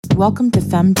Welcome to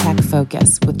FemTech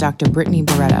Focus with Dr. Brittany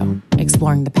Barretto,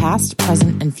 exploring the past,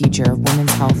 present, and future of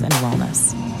women's health and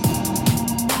wellness.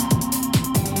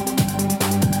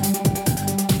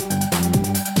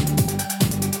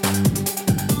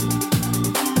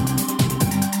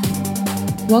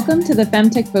 Welcome to the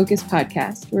FemTech Focus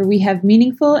podcast, where we have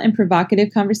meaningful and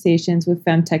provocative conversations with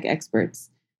FemTech experts.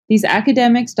 These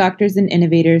academics, doctors, and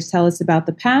innovators tell us about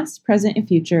the past, present, and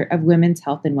future of women's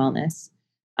health and wellness.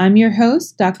 I'm your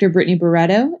host, Dr. Brittany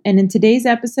Barretto, and in today's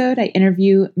episode, I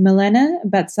interview Milena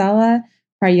Batsala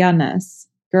Prayanas.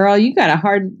 Girl, you got a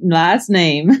hard last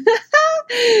name.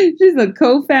 She's the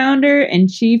co-founder and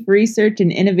chief research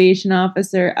and innovation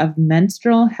officer of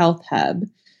Menstrual Health Hub.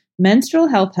 Menstrual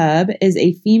Health Hub is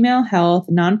a female health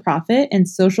nonprofit and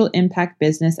social impact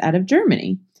business out of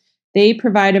Germany. They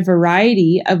provide a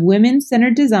variety of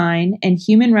women-centered design and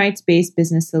human rights-based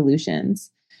business solutions.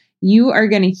 You are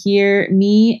going to hear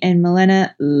me and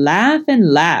Milena laugh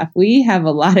and laugh. We have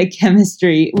a lot of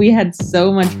chemistry. We had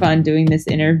so much fun doing this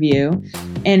interview.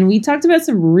 And we talked about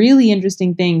some really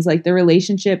interesting things like the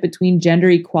relationship between gender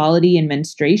equality and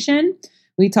menstruation.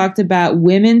 We talked about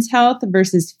women's health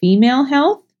versus female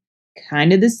health.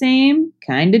 Kind of the same,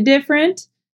 kind of different.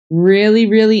 Really,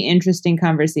 really interesting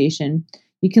conversation.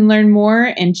 You can learn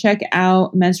more and check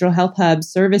out Menstrual Health Hub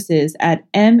services at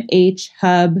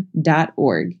mhhub.org.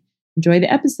 Enjoy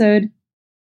the episode.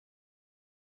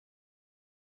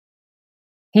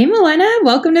 Hey, Milena,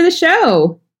 welcome to the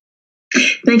show.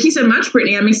 Thank you so much,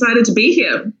 Brittany. I'm excited to be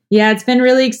here. Yeah, it's been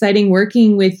really exciting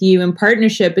working with you in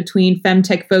partnership between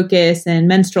FemTech Focus and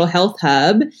Menstrual Health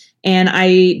Hub. And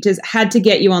I just had to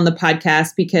get you on the podcast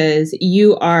because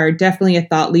you are definitely a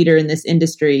thought leader in this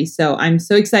industry. So I'm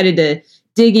so excited to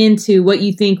dig into what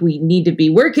you think we need to be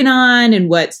working on and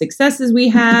what successes we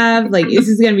have. Like, this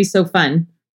is going to be so fun.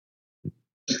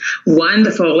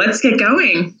 Wonderful. Let's get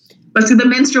going. Let's let the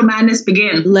menstrual madness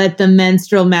begin. Let the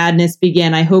menstrual madness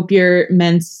begin. I hope your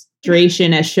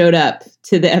menstruation has showed up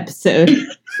to the episode,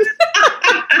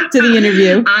 to the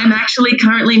interview. I'm actually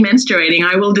currently menstruating.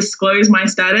 I will disclose my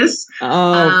status.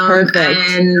 Oh, perfect.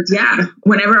 And yeah,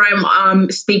 whenever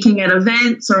I'm speaking at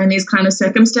events or in these kind of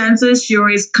circumstances, she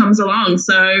always comes along.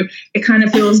 So it kind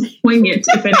of feels poignant,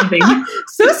 if anything.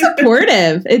 So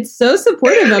supportive. It's so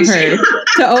supportive of her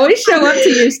to always show up to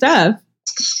your stuff.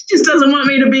 She just doesn't want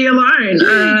me to be alone.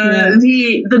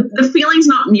 The feeling's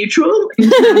not mutual in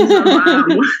terms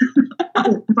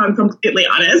of, if I'm completely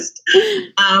honest.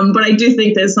 But I do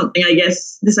think there's something, I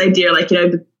guess, this idea, like,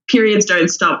 the periods don't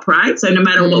stop, right? So no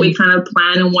matter what we kind of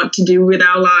plan and what to do with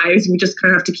our lives, we just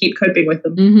kind of have to keep coping with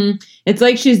them. Mm-hmm. It's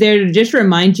like she's there to just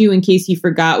remind you in case you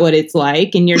forgot what it's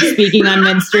like and you're speaking on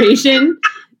menstruation.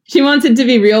 She wants it to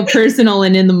be real personal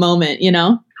and in the moment,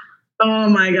 Oh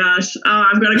my gosh.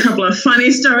 I've got a couple of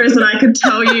funny stories that I could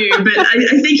tell you, but I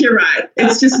think you're right.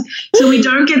 It's just, so we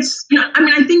don't get,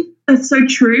 I think that's so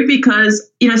true because,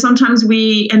 sometimes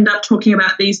we end up talking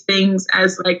about these things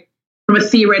as like from a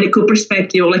theoretical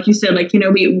perspective, or like you said, like,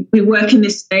 we work in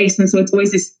this space. And so it's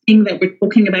always this thing that we're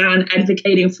talking about and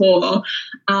advocating for.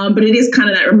 But it is kind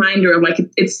of that reminder of like,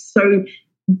 it's so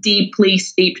deeply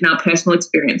steeped in our personal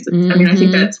experiences. Mm-hmm. I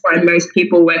think that's why most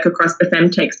people work across the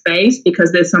femtech space,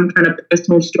 because there's some kind of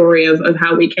personal story of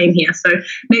how we came here. So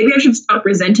maybe I should stop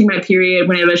resenting my period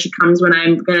whenever she comes, when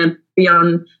I'm going to be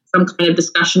on some kind of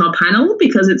discussion or panel,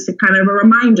 because it's a kind of a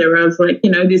reminder of like,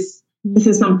 this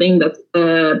is something that's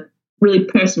really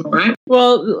personal, right?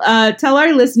 Well, tell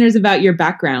our listeners about your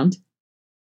background.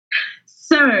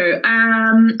 So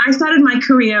I started my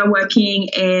career working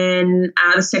in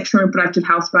the sexual and reproductive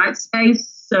health rights space,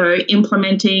 so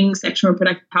implementing sexual and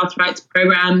reproductive health rights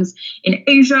programs in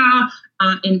Asia,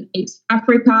 in East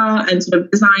Africa, and sort of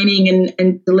designing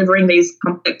and delivering these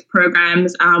complex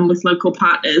programs with local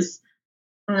partners.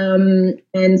 And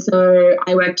so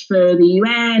I worked for the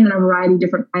UN and a variety of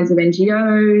different kinds of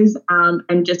NGOs,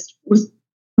 and just was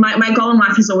my goal in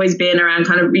life has always been around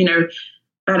kind of,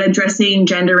 about addressing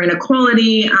gender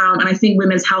inequality. And I think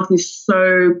women's health is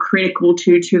so critical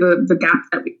to the gap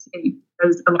that we see.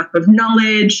 There's a lack of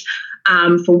knowledge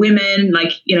for women,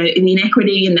 like, the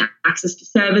inequity in the access to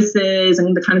services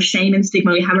and the kind of shame and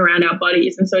stigma we have around our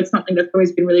bodies. And so it's something that's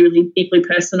always been really, really deeply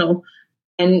personal.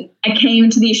 And I came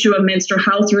to the issue of menstrual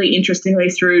health really interestingly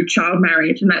through child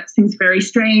marriage. And that seems very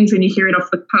strange when you hear it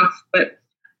off the cuff, but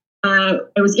I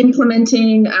was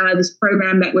implementing this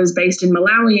program that was based in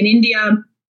Malawi in India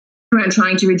around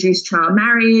trying to reduce child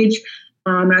marriage.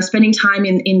 And I was spending time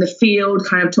in the field,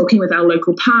 kind of talking with our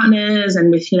local partners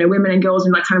and with, women and girls,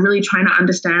 and like kind of really trying to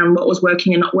understand what was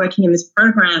working and not working in this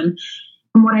program.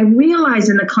 And what I realized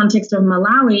in the context of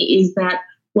Malawi is that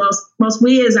whilst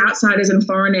we as outsiders and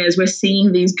foreigners, we're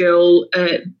seeing these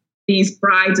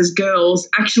brides as girls,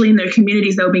 actually in their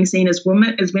communities they were being seen as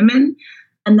women.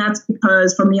 And that's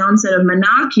because from the onset of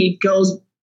monarchy, girls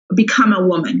become a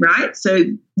woman, right? So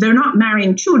they're not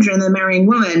marrying children, they're marrying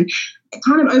women. It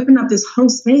kind of opened up this whole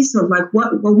space of like,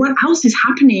 what else is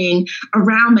happening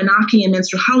around monarchy and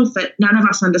menstrual health that none of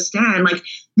us understand? Like,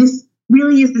 this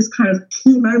really is this kind of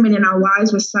key moment in our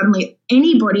lives where suddenly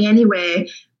anybody, anywhere,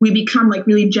 we become like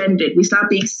really gendered. We start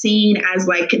being seen as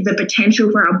like the potential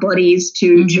for our bodies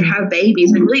to have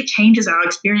babies, and it really changes our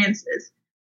experiences.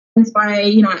 And so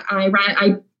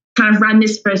I kind of ran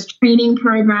this first training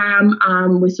program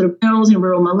with sort of girls in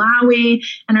rural Malawi.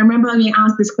 And I remember being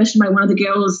asked this question by one of the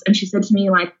girls, and she said to me,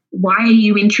 like, why are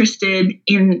you interested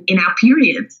in our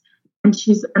periods? And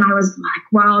I was like,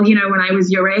 well, when I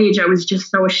was your age, I was just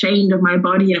so ashamed of my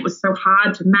body, and it was so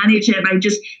hard to manage it. And I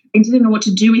didn't know what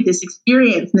to do with this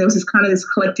experience. And there was this kind of this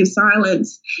collective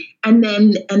silence. And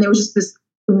there was just this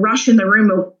rush in the room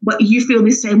of, what, you feel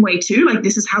the same way too? Like,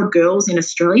 this is how girls in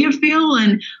Australia feel?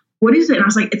 And what is it? And I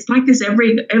was like, it's like this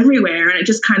everywhere. And it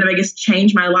just kind of, I guess,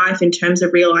 changed my life in terms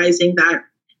of realizing that,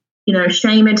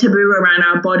 shame and taboo around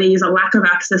our bodies, a lack of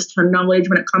access to knowledge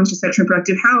when it comes to sexual and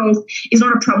reproductive health is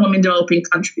not a problem in developing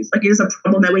countries. Like, it is a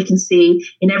problem that we can see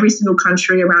in every single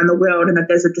country around the world, and that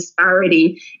there's a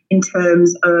disparity in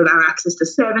terms of our access to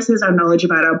services, our knowledge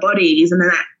about our bodies, and then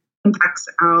that impacts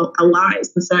our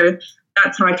lives. And so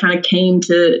that's how I kind of came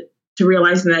to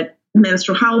realizing that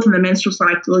menstrual health and the menstrual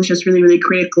cycle is just really, really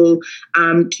critical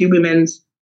to women's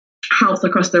health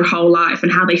across their whole life,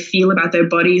 and how they feel about their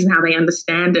bodies and how they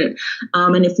understand it.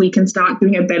 And if we can start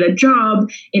doing a better job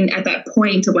at that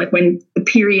point of like when the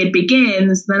period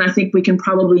begins, then I think we can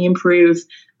probably improve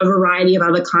a variety of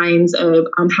other kinds of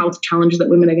health challenges that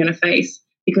women are going to face,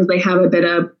 because they have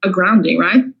a grounding,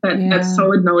 right? That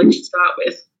solid knowledge to start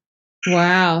with.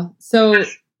 Wow. So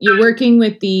you're working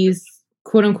with these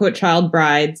quote unquote child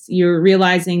brides. You're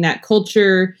realizing that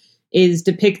culture is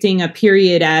depicting a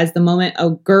period as the moment a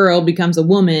girl becomes a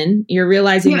woman. You're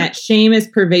realizing that shame is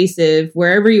pervasive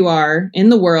wherever you are in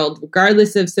the world,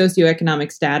 regardless of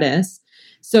socioeconomic status.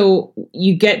 So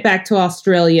you get back to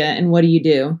Australia, and what do you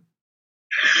do?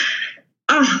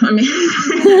 So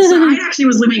I actually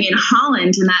was living in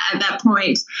Holland at that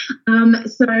point.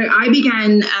 So I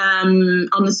began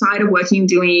on the side of working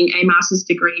doing a master's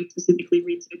degree, specifically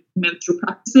research menstrual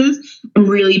practices, and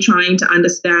really trying to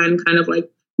understand kind of like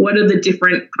what are the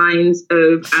different kinds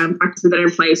of practices that are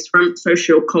in place, from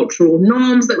social cultural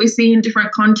norms that we see in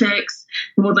different contexts,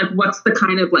 towards like what's the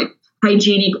kind of like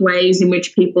hygienic ways in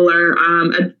which people are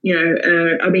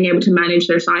being able to manage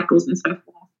their cycles and so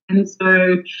forth. And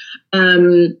so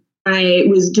I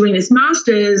was doing this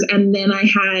master's, and then I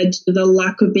had the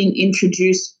luck of being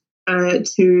introduced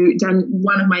to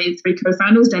one of my three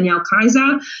co-founders, Danielle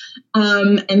Kaiser.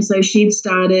 And so she'd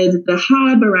started the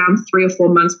hub around 3 or 4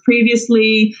 months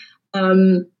previously.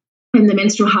 And the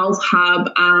Menstrual Health Hub,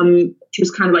 she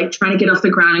was kind of like trying to get off the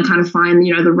ground and kind of find,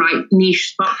 the right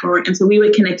niche spot for it. And so we were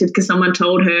connected because someone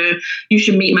told her, you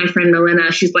should meet my friend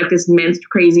Melina. She's like this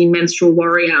crazy menstrual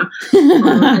warrior.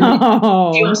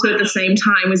 And she also at the same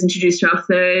time was introduced to our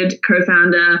third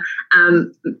co-founder,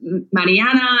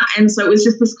 Mariana. And so it was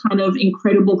just this kind of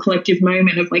incredible collective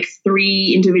moment of like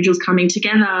 3 individuals coming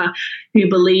together who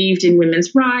believed in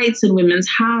women's rights and women's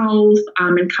health,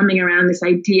 and coming around this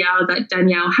idea that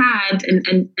Danielle had,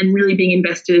 and really being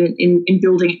invested in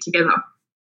building it together.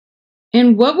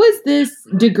 And what was this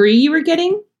degree you were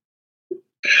getting?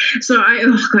 So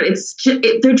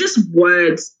they're just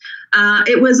words.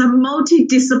 It was a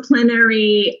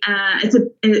multidisciplinary,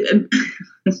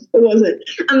 what was it?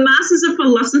 A Master's of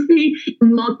Philosophy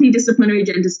in Multidisciplinary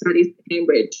Gender Studies at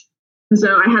Cambridge.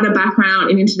 So I had a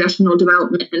background in international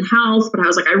development and health, but I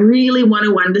was like, I really want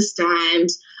to understand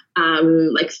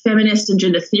like feminist and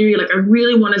gender theory. Like I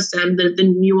really want to understand the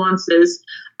nuances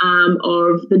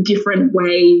of the different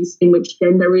ways in which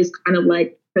gender is kind of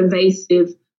like pervasive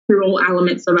through all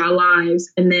elements of our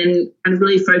lives. And then kind of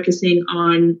really focusing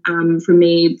on, for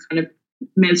me, kind of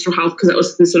menstrual health, because that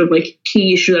was the sort of like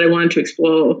key issue that I wanted to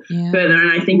explore further.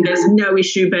 And I think there's no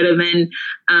issue better than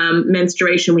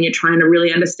menstruation when you're trying to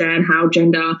really understand how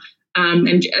gender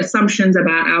and assumptions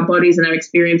about our bodies and our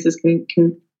experiences can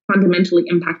fundamentally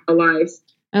impact our lives.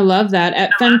 I love that.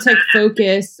 At Femtech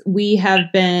Focus, we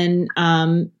have been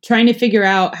trying to figure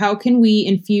out how can we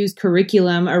infuse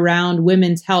curriculum around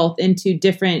women's health into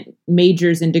different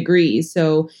majors and degrees.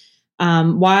 So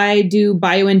why do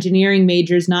bioengineering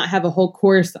majors not have a whole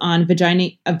course on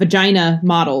vagina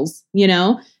models,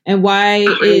 And why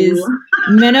is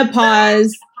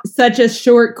menopause such a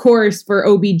short course for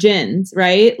OB-GYNs,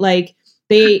 right? Like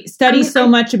they study so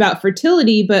much about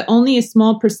fertility, but only a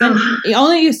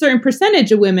only a certain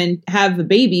percentage of women have a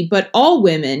baby, but all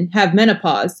women have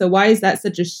menopause. So why is that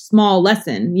such a small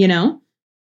lesson, you know?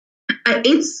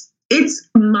 It's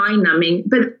mind-numbing,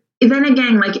 but then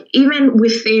again, like even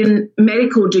within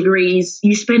medical degrees,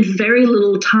 you spend very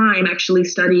little time actually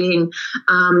studying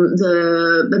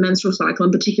the menstrual cycle,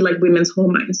 in particular like women's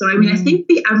hormones. So I mean, I think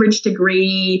the average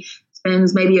degree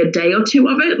spends maybe a day or two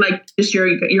of it, like just your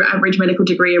average medical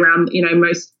degree around, you know,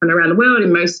 most around the world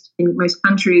in most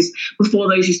countries. Before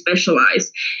those, you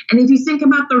specialize. And if you think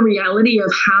about the reality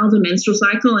of how the menstrual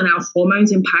cycle and our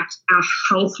hormones impact our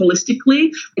health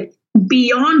holistically, like,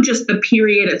 beyond just the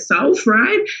period itself,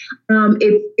 right?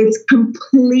 It's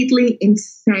completely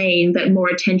insane that more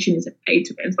attention is paid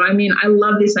to it. So, I mean, I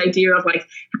love this idea of like,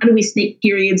 how do we sneak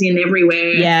periods in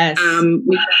everywhere? Yes.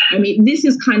 I mean, this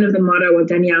is kind of the motto of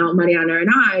Danielle, Mariana, and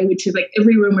I, which is like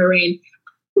every room we're in,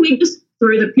 we just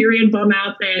throw the period bomb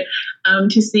out there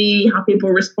to see how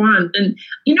people respond. And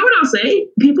you know what I'll say?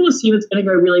 People assume it's going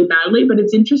to go really badly, but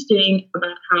it's interesting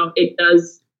about how it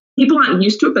does. People aren't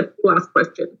used to it, but people ask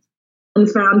questions. And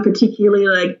found particularly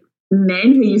like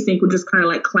men who you think would just kind of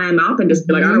like clam up and just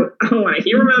be like, I don't want to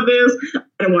hear about this.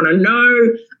 I don't want to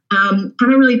know.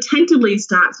 Kind of really tentatively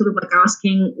start sort of like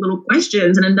asking little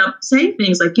questions and end up saying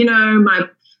things like, you know,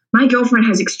 my girlfriend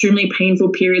has extremely painful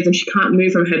periods and she can't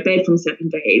move from her bed for 7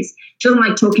 days. She doesn't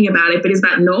like talking about it, but is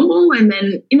that normal? And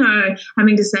then, you know,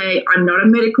 having to say, I'm not a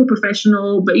medical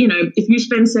professional, but, you know, if you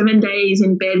spend 7 days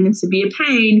in bed in severe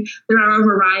pain, there are a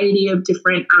variety of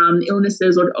different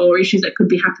illnesses or issues that could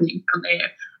be happening down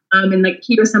there. And like,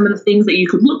 here are some of the things that you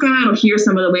could look at, or here are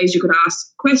some of the ways you could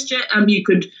ask questions. You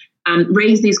could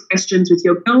raise these questions with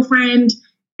your girlfriend.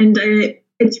 And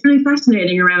it's really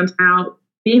fascinating around how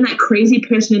being that crazy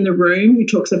person in the room who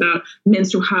talks about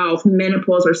menstrual health,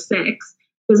 menopause, or sex,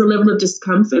 there's a level of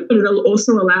discomfort, but it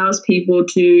also allows people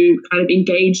to kind of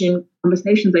engage in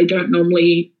conversations they don't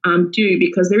normally do,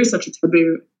 because there is such a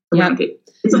taboo around it.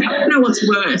 It's like, I don't know what's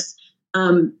worse,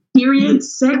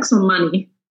 periods, sex, or money.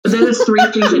 But they're the three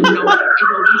things that no one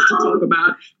ever wants to talk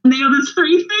about. And they are the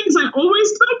three things I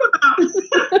always talk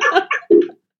about.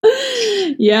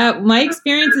 Yeah, my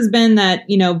experience has been that,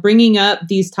 you know, bringing up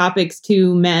these topics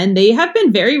to men, they have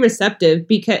been very receptive,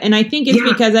 and I think it's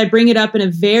because I bring it up in a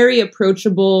very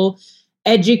approachable,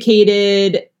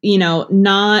 educated, you know,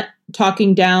 not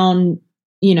talking down,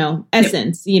 you know,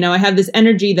 essence. You know, I have this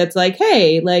energy that's like,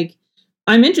 hey, like,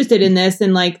 I'm interested in this,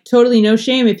 and like, totally no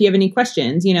shame if you have any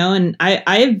questions, you know, and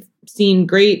I've seen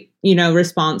great, you know,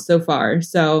 response so far.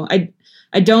 So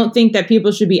I don't think that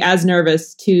people should be as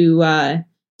nervous to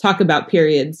talk about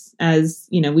periods as,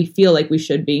 you know, we feel like we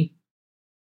should be.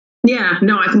 Yeah,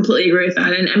 no, I completely agree with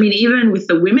that. And I mean, even with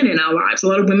the women in our lives, a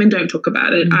lot of women don't talk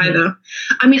about it either.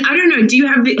 I mean, I don't know.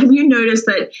 Have you noticed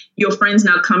that your friends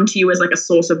now come to you as like a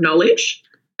source of knowledge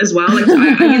as well? Like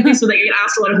I get this, so they get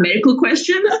asked a lot of medical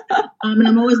questions. And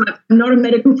I'm always like, I'm not a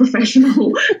medical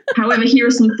professional. However, here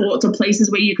are some thoughts or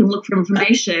places where you can look for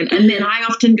information. And then I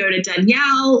often go to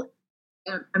Danielle.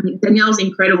 I mean, Danielle's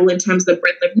incredible in terms of the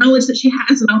breadth of knowledge that she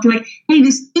has. And I'll be like, hey,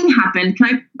 this thing happened. Can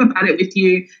I talk about it with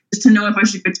you just to know if I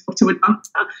should go talk to a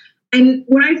doctor? And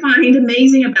what I find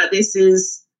amazing about this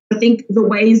is, I think, the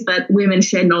ways that women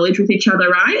share knowledge with each other,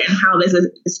 right? And how there's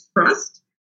this trust.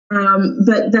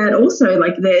 But that also,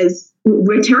 like,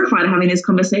 we're terrified of having these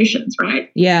conversations,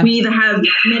 right? Yeah. We either have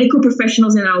medical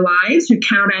professionals in our lives who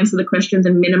cannot answer the questions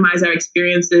and minimize our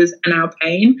experiences and our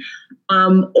pain,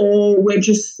 or we're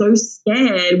just so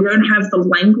scared. We don't have the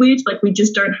language, like we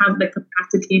just don't have the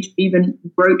capacity to even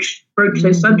broach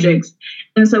those subjects.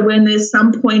 And so when there's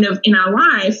some point in our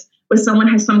life where someone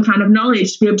has some kind of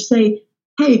knowledge, to be able to say,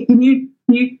 hey,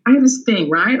 I have this thing,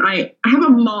 right? I have a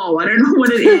mole. I don't know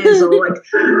what it is. Or like,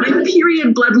 my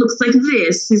period blood looks like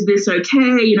this. Is this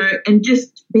okay? You know, and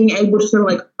just being able to sort of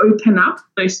like open up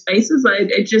those spaces. I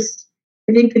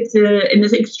think it's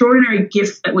an extraordinary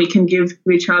gift that we can give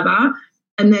to each other.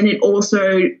 And then it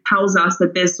also tells us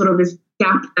that there's sort of this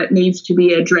gap that needs to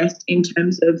be addressed in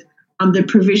terms of the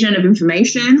provision of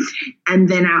information, and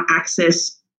then our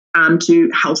access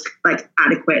to health, like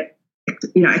adequate,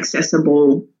 you know,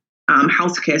 accessible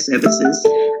healthcare services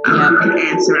can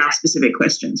answer our specific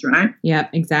questions, right? Yeah,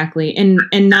 exactly. And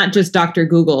not just Dr.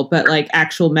 Google, but like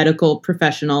actual medical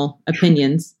professional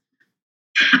opinions.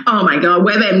 Oh my God,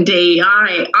 WebMD.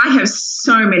 I have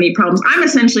so many problems. I'm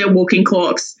essentially a walking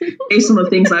corpse based on the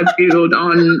things I've Googled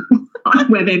on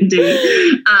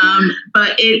WebMD.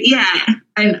 But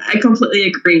and I completely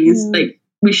agree. Like,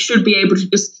 we should be able to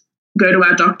just go to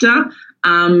our doctor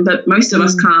but most of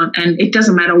us can't. And it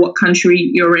doesn't matter what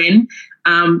country you're in.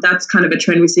 That's kind of a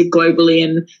trend we see globally.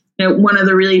 And one of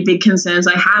the really big concerns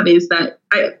I have is that,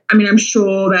 I'm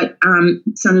sure that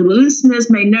some of the listeners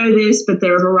may know this, but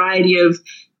there are a variety of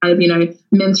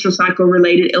menstrual cycle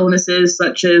related illnesses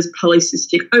such as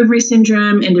polycystic ovary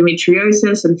syndrome,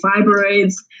 endometriosis, and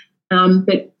fibroids.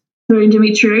 But for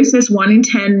endometriosis, 1 in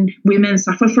 10 women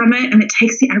suffer from it, and it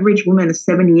takes the average woman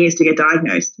 7 years to get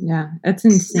diagnosed. Yeah, that's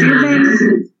insane.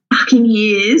 7 fucking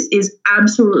years is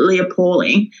absolutely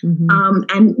appalling.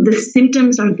 And the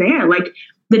symptoms are there. Like,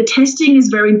 the testing is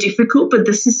very difficult, but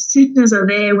the symptoms are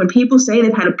there. When people say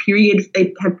they've had a period,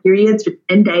 they have periods for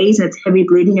 10 days and it's heavy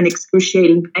bleeding and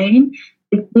excruciating pain.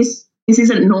 This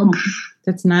isn't normal.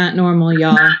 That's not normal,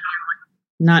 y'all.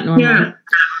 Not normal. Yeah.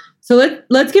 So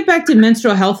let's get back to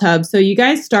Menstrual Health Hub. So you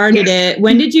guys started it.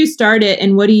 When did you start it,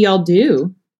 and what do y'all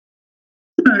do?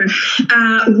 So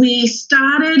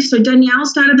Danielle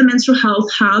started the Menstrual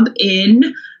Health Hub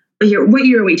in, what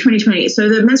year are we? 2020. So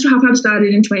the Menstrual Health Hub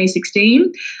started in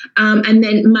 2016. And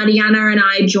then Mariana and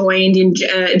I joined in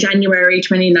January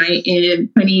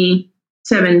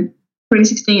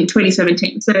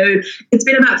 2017. So it's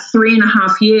been about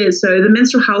 3.5 years. So the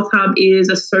Menstrual Health Hub is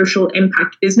a social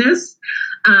impact business.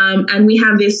 And we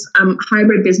have this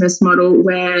hybrid business model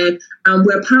where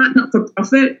we're part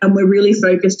not-for-profit, and we're really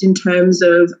focused in terms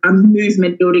of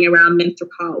movement building around menstrual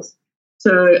health.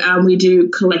 So we do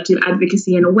collective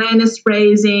advocacy and awareness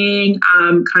raising,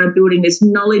 kind of building this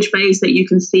knowledge base that you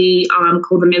can see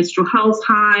called the Menstrual Health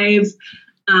Hive,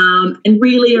 and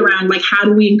really around like how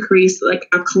do we increase like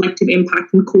our collective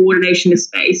impact and coordination of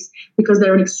space, because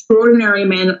there are an extraordinary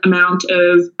amount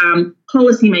of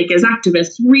policymakers,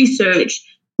 activists, research,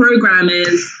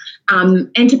 programmers,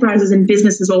 enterprises and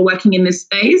businesses all working in this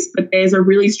space, but there's a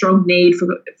really strong need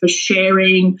for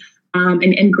sharing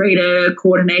and greater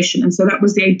coordination. And so that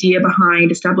was the idea behind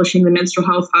establishing the Menstrual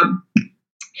Health Hub.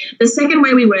 The second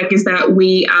way we work is that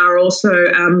we are also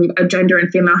a gender and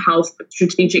female health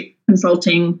strategic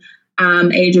consulting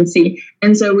agency.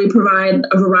 And so we provide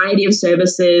a variety of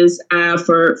services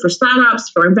for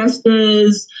startups, for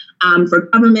investors, for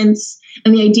governments.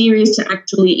 And the idea is to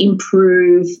actually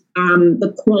improve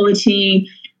the quality,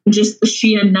 just the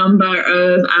sheer number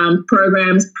of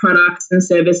programs, products, and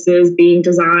services being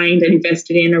designed and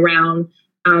invested in around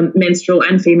menstrual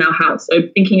and female health. So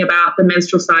thinking about the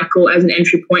menstrual cycle as an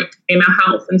entry point to female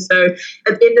health. And so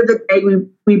at the end of the day,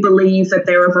 we believe that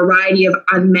there are a variety of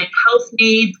unmet health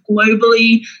needs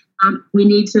globally. We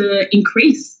need to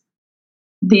increase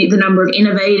the number of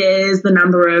innovators, the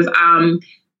number of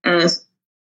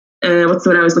what's the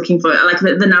word I was looking for? Like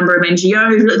the number of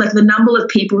NGOs, like the number of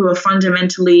people who are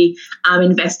fundamentally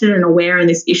invested and aware in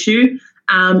this issue,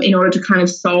 in order to kind of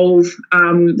solve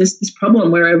this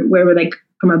problem wherever they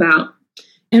come about.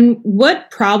 And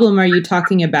what problem are you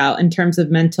talking about in terms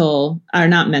of mental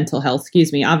health?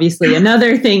 Excuse me. Obviously,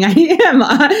 another thing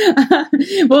another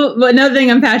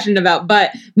thing I'm passionate about, but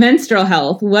menstrual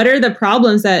health. What are the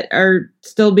problems that are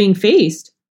still being faced?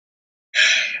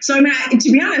 So, I mean,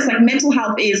 to be honest, like mental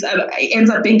health ends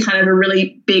up being kind of a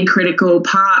really big critical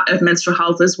part of menstrual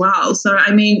health as well. So,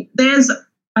 I mean,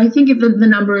 I think if the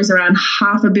number is around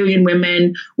 500 million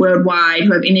women worldwide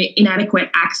who have inadequate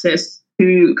access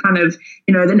to kind of,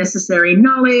 the necessary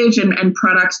knowledge and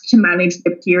products to manage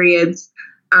their periods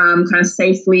kind of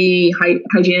safely,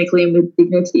 hygienically, and with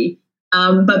dignity.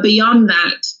 But beyond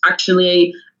that,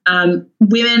 actually,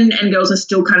 women and girls are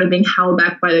still kind of being held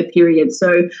back by their periods.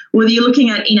 So whether you're looking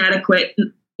at inadequate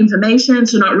information,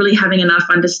 so not really having enough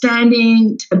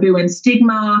understanding, taboo and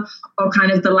stigma, or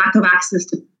kind of the lack of access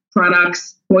to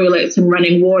products, toilets, and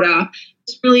running water,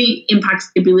 this really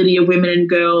impacts the ability of women and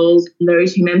girls and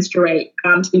those who menstruate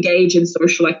to engage in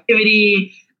social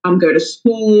activity, go to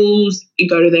schools,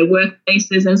 go to their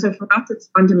workplaces. And so for us, it's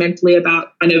fundamentally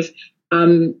about kind of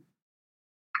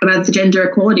about the gender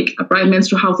equality gap, right?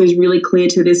 Menstrual health is really clear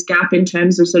to this gap in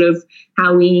terms of sort of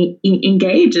how we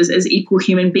engage as equal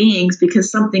human beings,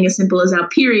 because something as simple as our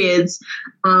periods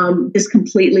just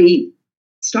completely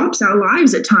stops our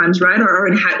lives at times, right? Or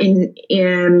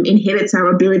inhibits our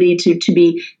ability to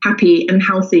be happy and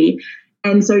healthy.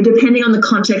 And so depending on the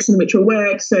context in which we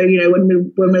work, so,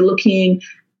 when we're looking,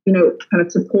 kind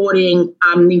of supporting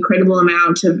the incredible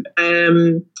amount of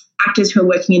actors who are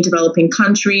working in developing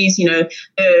countries,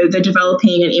 they're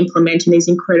developing and implementing these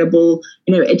incredible,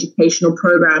 educational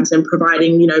programs and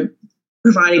providing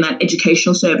that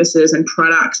educational services and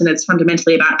products. And it's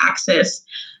fundamentally about access.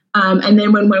 And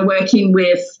then when we're working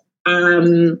with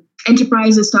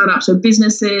enterprises, startups, or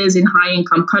businesses in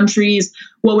high-income countries,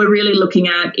 what we're really looking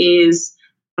at is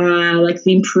like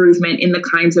the improvement in the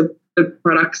kinds of of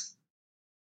products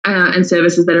and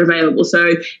services that are available. So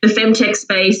the femtech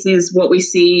space is what we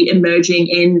see emerging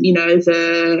in,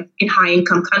 in high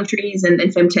income countries, and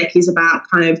femtech is about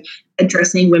kind of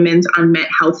addressing women's unmet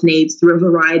health needs through a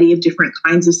variety of different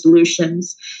kinds of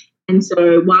solutions. And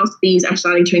so whilst these are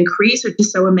starting to increase, which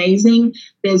is so amazing,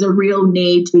 there's a real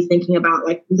need to be thinking about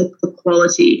like the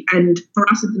quality. And for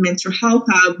us at the Menstrual Health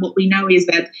Hub, what we know is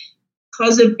that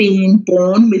because of being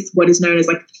born with what is known as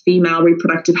like the female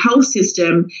reproductive health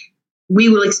system, we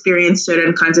will experience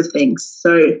certain kinds of things.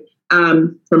 So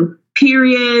from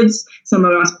periods, some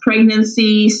of us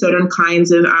pregnancy, certain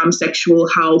kinds of sexual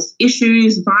health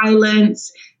issues,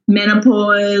 violence,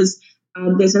 menopause,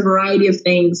 there's a variety of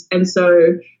things. And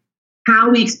so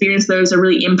how we experience those are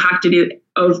really impacted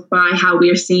by how we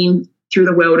are seen through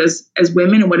the world as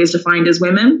women and what is defined as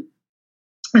women.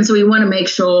 And so we want to make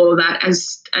sure that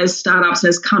as startups,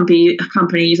 as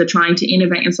companies are trying to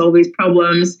innovate and solve these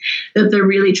problems, that they're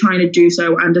really trying to do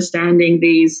so understanding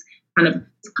these kind of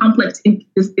complex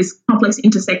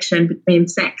intersection between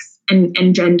sex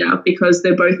and gender, because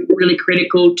they're both really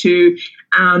critical to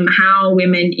how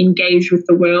women engage with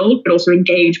the world, but also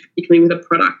engage particularly with a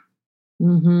product.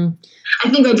 Mm-hmm. I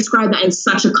think I described that in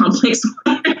such a complex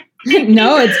way.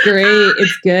 No, it's great.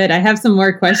 It's good. I have some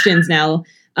more questions now.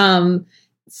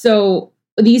 So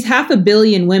these 500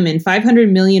 million women,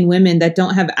 500 million women that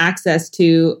don't have access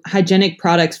to hygienic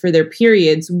products for their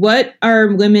periods, what are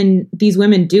these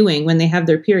women doing when they have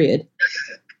their period?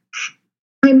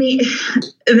 I mean,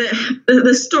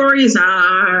 the stories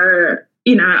are,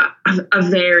 are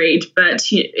varied, but,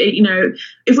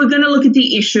 if we're going to look at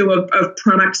the issue of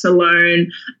products alone,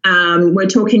 we're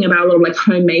talking about a lot of like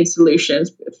homemade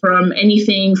solutions, from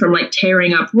anything from like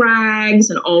tearing up rags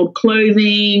and old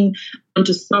clothing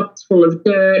onto socks full of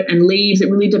dirt and leaves. It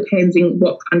really depends in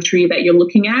what country that you're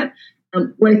looking at.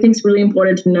 What I think is really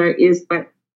important to note is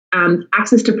that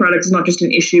access to products is not just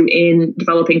an issue in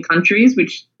developing countries,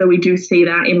 so we do see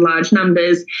that in large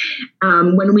numbers.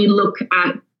 When we look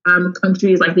at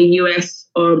countries like the US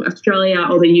or Australia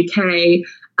or the UK,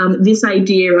 this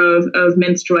idea of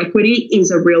menstrual equity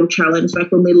is a real challenge.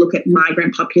 Like when we look at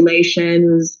migrant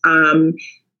populations,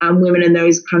 women and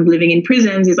those kind of living in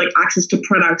prisons, is like access to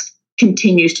products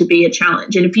continues to be a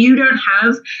challenge. And if you don't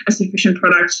have a sufficient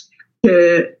product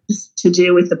to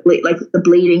deal with the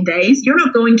bleeding days, you're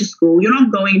not going to school, you're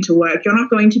not going to work, you're not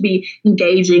going to be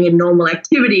engaging in normal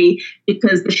activity,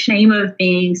 because the shame of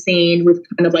being seen with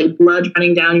kind of like blood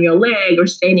running down your leg or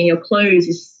staining your clothes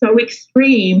is so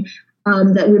extreme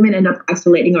that women end up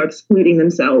isolating or excluding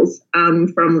themselves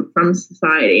from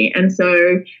society. And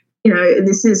so,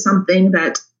 this is something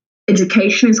that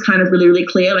education is kind of really, really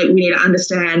clear. Like we need to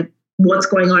understand what's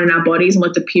going on in our bodies and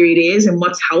what the period is and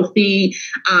what's healthy,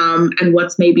 and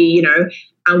what's maybe,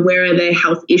 where are there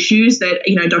health issues that,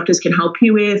 doctors can help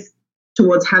you with,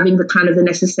 towards having the kind of the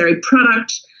necessary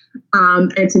product.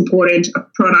 And it's important, a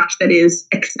product that is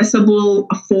accessible,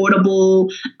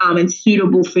 affordable, and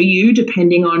suitable for you,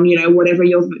 depending on, whatever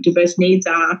your diverse needs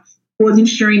are, towards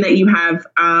ensuring that you have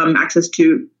access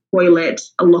to toilet,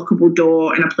 a lockable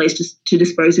door, and a place to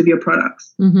dispose of your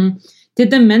products. Mm-hmm.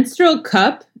 Did the menstrual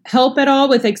cup help at all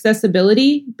with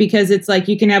accessibility? Because it's like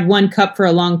you can have one cup for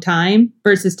a long time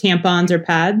versus tampons or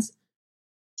pads.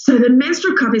 So the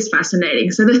menstrual cup is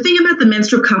fascinating. So the thing about the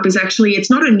menstrual cup is actually it's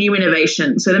not a new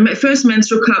innovation. So the first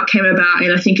menstrual cup came about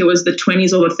in, I think it was the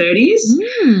 20s or the 30s.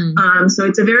 So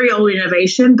it's a very old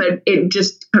innovation, but it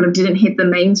just kind of didn't hit the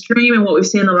mainstream. And what we've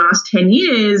seen in the last 10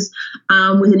 years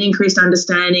with an increased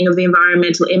understanding of the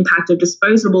environmental impact of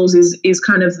disposables is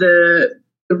kind of the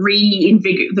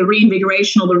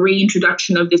reinvigoration or the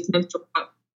reintroduction of this menstrual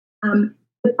cup.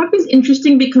 The cup is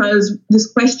interesting because this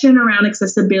question around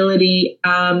accessibility,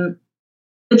 the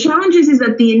challenge is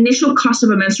that the initial cost of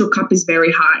a menstrual cup is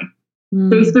very high.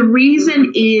 So if the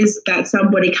reason is that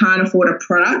somebody can't afford a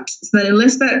product, so that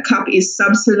unless that cup is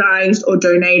subsidized or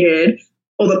donated,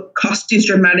 or the cost is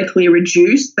dramatically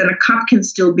reduced, then a cup can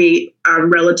still be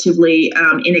relatively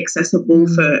inaccessible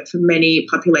for many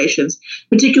populations,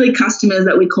 particularly customers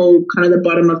that we call kind of the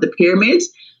bottom of the pyramid.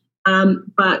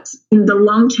 But in the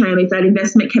long term, if that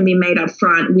investment can be made up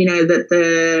front, we know that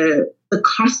the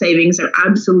cost savings are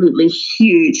absolutely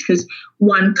huge, because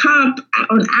one cup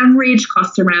on average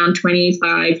costs around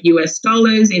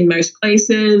 $25 in most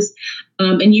places.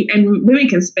 And women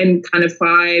can spend kind of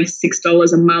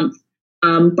 $5-6 a month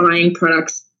buying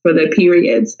products for their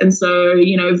periods. And so,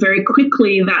 very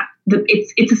quickly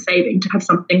it's a saving to have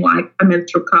something like a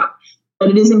menstrual cup. But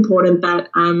it is important that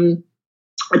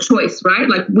a choice, right?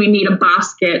 Like we need a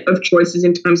basket of choices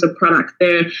in terms of product.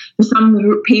 For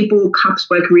some people, cups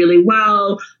work really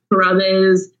well. For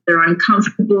others, they're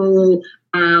uncomfortable.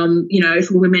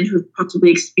 For women who've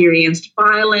possibly experienced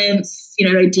violence, the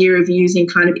idea of using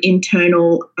kind of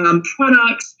internal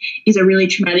products is a really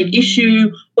traumatic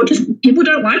issue, or just people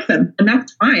don't like them, and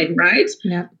that's fine, right?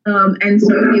 Yeah. And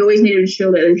so we always need to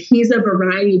ensure that here's a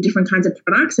variety of different kinds of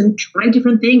products and try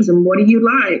different things. And what do you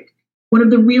like? One of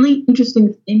the really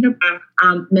interesting things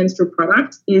about menstrual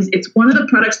products is it's one of the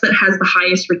products that has the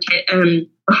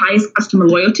highest customer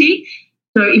loyalty.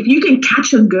 So if you can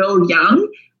catch a girl young,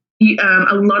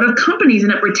 a lot of companies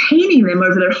end up retaining them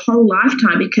over their whole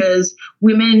lifetime because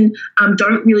women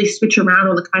don't really switch around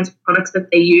all the kinds of products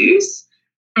that they use.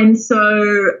 And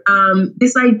so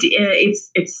this idea,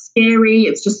 it's scary.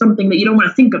 It's just something that you don't want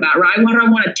to think about, right? Why do I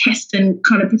want to test and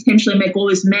kind of potentially make all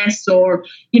this mess? Or,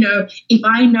 if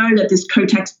I know that this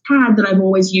Kotex pad that I've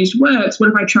always used works, what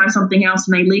if I try something else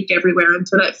and they leak everywhere? And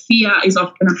so that fear is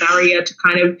often a barrier to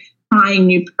kind of trying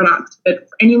new products. But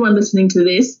for anyone listening to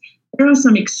this, there are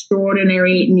some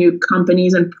extraordinary new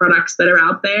companies and products that are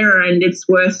out there, and it's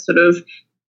worth sort of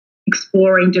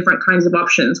exploring different kinds of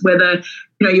options, whether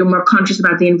you're more conscious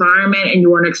about the environment and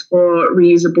you want to explore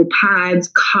reusable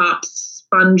pads, cups,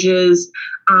 sponges,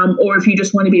 or if you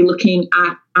just want to be looking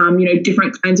at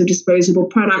different kinds of disposable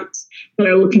products that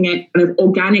are looking at kind of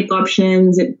organic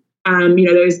options,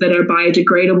 those that are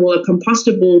biodegradable or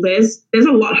compostable. There's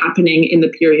a lot happening in the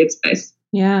period space.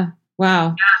 Yeah.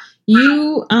 Wow.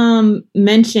 You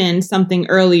mentioned something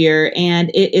earlier, and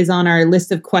it is on our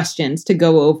list of questions to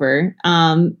go over.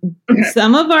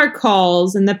 Some of our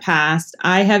calls in the past,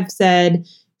 I have said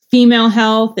female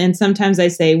health, and sometimes I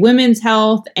say women's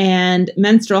health, and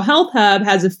Menstrual Health Hub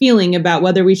has a feeling about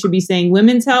whether we should be saying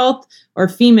women's health or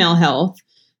female health.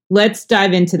 Let's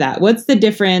dive into that. What's the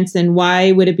difference, and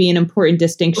why would it be an important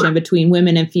distinction between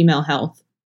women and female health?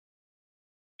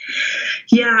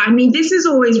 Yeah, this is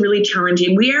always really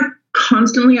challenging. We are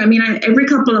constantly, every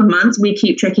couple of months, we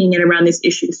keep checking in around this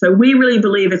issue. So we really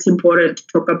believe it's important to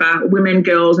talk about women,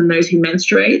 girls, and those who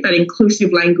menstruate. That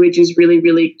inclusive language is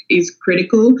really is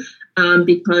critical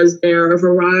because there are a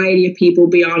variety of people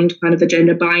beyond kind of the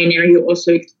gender binary who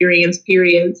also experience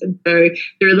periods. And so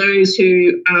there are those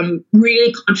who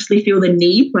really consciously feel the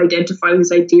need to identify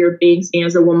this idea of being seen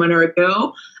as a woman or a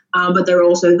girl. But there are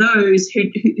also those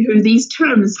who these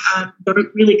terms don't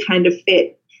really kind of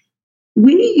fit.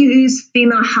 We use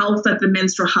female health at the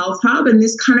Menstrual Health Hub, and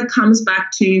this kind of comes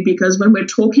back to because when we're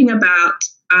talking about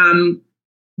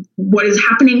what is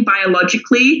happening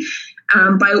biologically,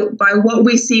 by what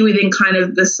we see within kind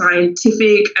of the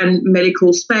scientific and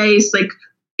medical space, like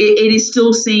it is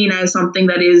still seen as something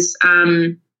that is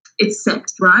it's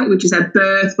sexed, right? Which is at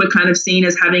birth, we're kind of seen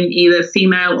as having either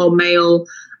female or male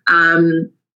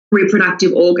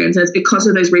reproductive organs. And it's because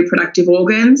of those reproductive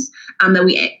organs that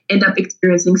we end up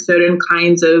experiencing certain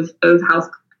kinds of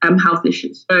health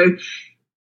issues. So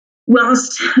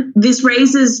whilst this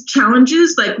raises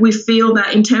challenges, like we feel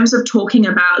that in terms of talking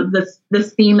about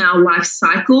the female life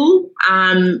cycle,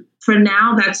 for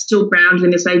now, that's still grounded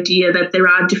in this idea that there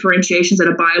are differentiations at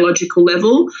a biological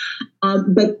level.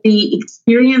 But the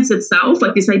experience itself,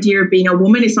 like this idea of being a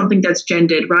woman, is something that's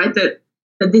gendered, right? That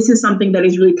this is something that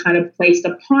is really kind of placed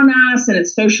upon us and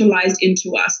it's socialized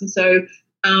into us. And so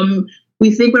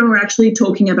we think when we're actually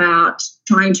talking about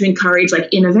trying to encourage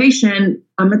like innovation,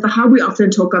 at the Hub, we often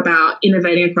talk about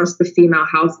innovating across the female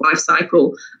health life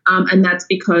cycle. And that's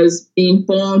because being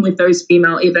born with those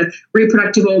female either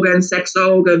reproductive organs, sex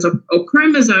organs, or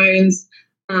chromosomes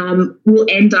will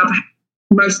end up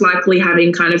most likely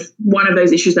having kind of one of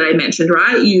those issues that I mentioned,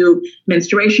 right?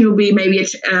 Menstruation will be maybe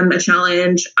a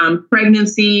challenge,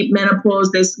 pregnancy,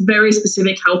 menopause. There's very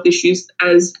specific health issues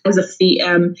as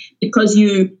a because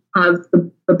you have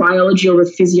the biology or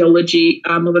the physiology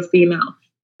of a female.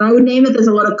 I would name that there's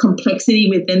a lot of complexity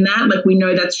within that. Like we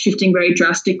know that's shifting very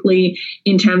drastically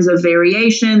in terms of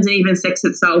variations, and even sex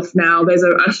itself now. There's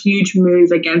a huge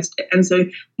move against it. And so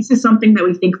this is something that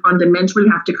we think fundamentally we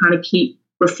have to kind of keep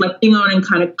reflecting on and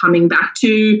kind of coming back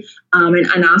to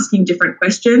and asking different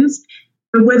questions.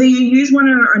 But whether you use one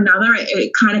or another,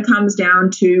 it kind of comes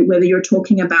down to whether you're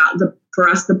talking about for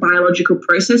us, the biological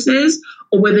processes,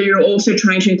 or whether you're also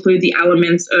trying to include the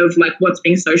elements of like what's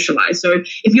being socialized. So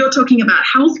if you're talking about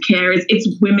healthcare, it's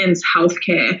women's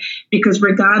healthcare, because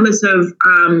regardless of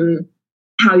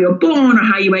how you're born or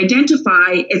how you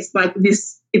identify, it's like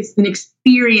this, it's an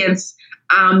experience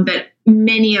that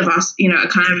many of us, are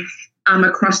kind of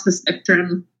across the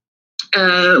spectrum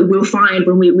we'll find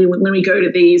when we go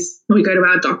to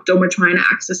our doctor and we're trying to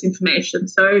access information.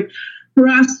 So for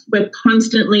us, we're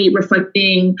constantly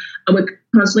reflecting, we're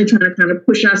constantly trying to kind of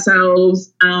push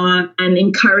ourselves and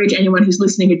encourage anyone who's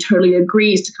listening who totally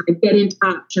agrees to kind of get in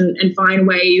touch and find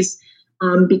ways,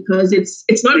 because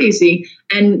it's not easy,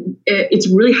 and it's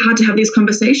really hard to have these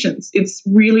conversations. It's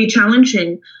really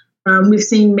challenging. We've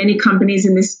seen many companies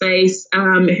in this space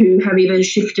who have either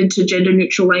shifted to gender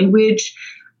neutral language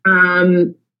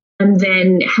and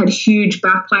then had huge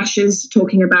backlashes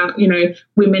talking about,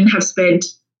 women have spent,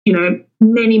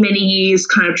 many, many years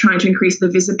kind of trying to increase the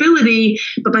visibility,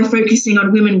 but by focusing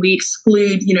on women, we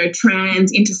exclude,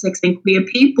 trans, intersex, and queer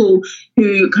people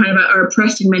who kind of are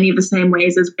oppressed in many of the same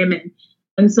ways as women.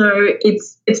 And so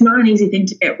it's not an easy thing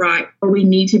to get right, but we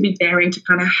need to be daring to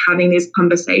kind of having these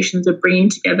conversations of bringing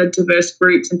together diverse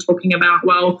groups and talking about,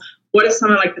 well, what are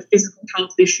some of like the physical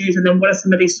health issues, and then what are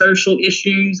some of these social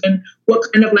issues, and what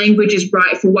kind of language is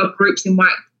right for what groups in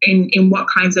what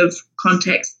kinds of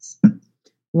contexts.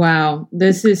 Wow,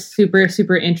 this is super,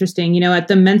 super interesting. At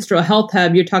the Menstrual Health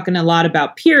Hub, you're talking a lot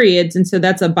about periods, and so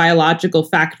that's a biological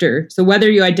factor. So whether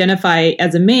you identify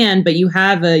as a man, but you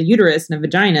have a uterus and a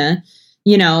vagina,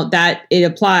 that it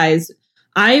applies.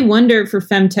 I wonder for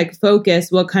Femtech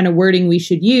Focus what kind of wording we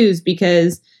should use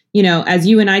because, as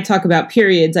you and I talk about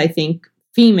periods, I think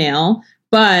female,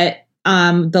 but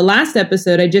the last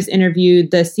episode, I just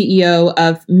interviewed the CEO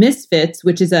of Misfits,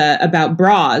 which is about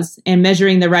bras and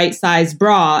measuring the right size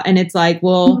bra. And it's like,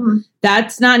 well,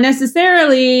 that's not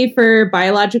necessarily for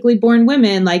biologically born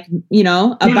women. Like,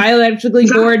 biologically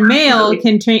born male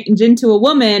can change into a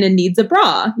woman and needs a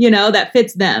bra, that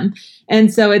fits them.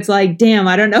 And so it's like, damn,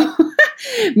 I don't know.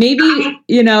 Maybe,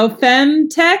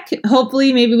 femtech,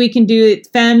 hopefully maybe we can do it.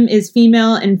 Fem is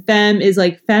female and fem is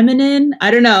like feminine.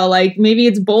 I don't know. Like maybe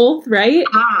it's both, right?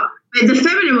 The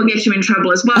feminine will get you in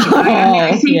trouble as well.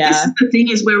 Right? I think this is the thing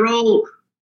is we're all,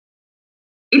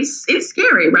 it's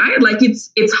scary, right? Like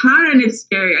it's hard and it's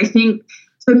scary. I think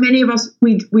so many of us,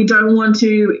 we don't want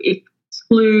to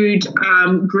exclude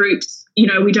groups,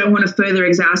 we don't want to further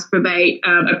exacerbate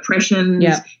oppressions.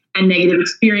 Yeah. And negative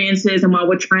experiences. And while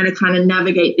we're trying to kind of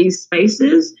navigate these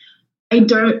spaces, I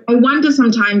wonder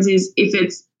sometimes is if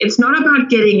it's not about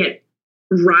getting it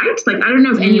right. Like, I don't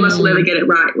know if any of us will ever get it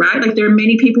right? Like there are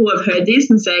many people who have heard this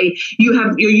and say,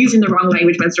 you're using the wrong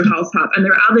language, Menstrual Health Hub. And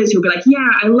there are others who'll be like,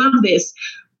 yeah, I love this.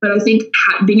 But I think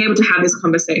being able to have this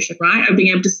conversation, right? And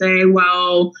being able to say,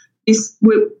 well, this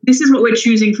is what we're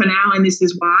choosing for now. And this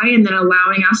is why. And then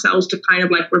allowing ourselves to kind of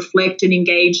like reflect and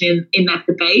engage in that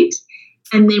debate.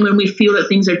 And then when we feel that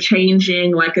things are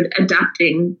changing, like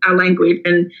adapting our language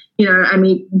and,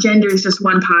 gender is just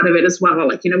one part of it as well.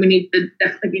 Like, we need to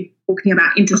definitely be talking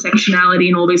about intersectionality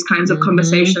and all these kinds of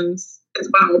conversations as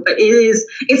well. But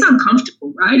it's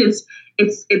uncomfortable, right?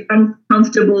 It's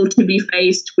uncomfortable to be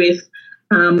faced with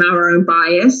our own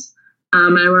bias,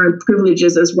 our own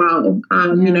privileges as well.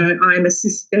 I'm a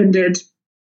cisgendered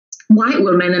white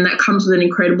woman, and that comes with an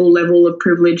incredible level of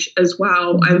privilege as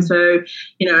well. And so,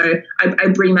 I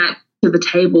bring that to the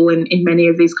table in many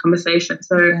of these conversations.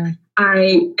 So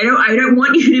I don't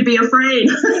want you to be afraid.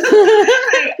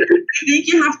 I think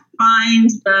you have to find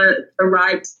the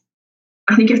right.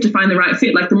 I think you have to find the right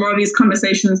fit. Like the more of these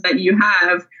conversations that you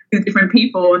have with different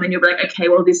people, and then you'll be like, okay,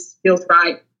 well, this feels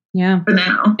right. Yeah. For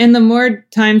now. And the more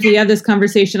times we have this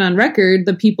conversation on record,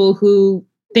 the people who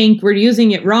think we're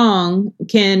using it wrong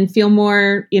can feel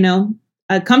more,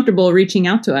 comfortable reaching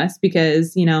out to us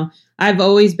because, I've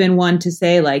always been one to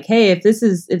say like, hey, if this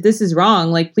is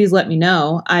wrong, like, please let me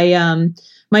know.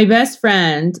 My best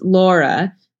friend,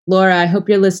 Laura, I hope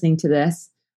you're listening to this.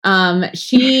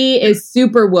 She is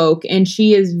super woke and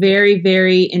she is very,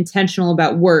 very intentional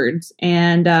about words.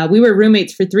 And we were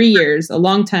roommates for 3 years, a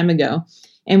long time ago.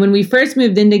 And when we first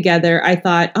moved in together, I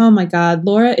thought, oh my God,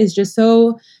 Laura is just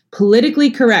so politically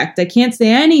correct. I can't say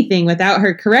anything without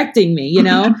her correcting me,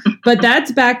 but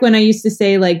that's back when I used to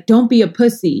say like, don't be a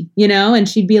pussy, and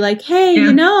she'd be like, hey,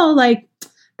 like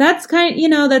that's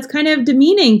kind of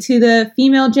demeaning to the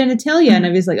female genitalia. And I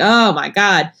was like, oh my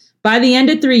God. By the end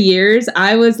of 3 years,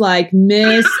 I was like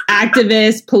Miss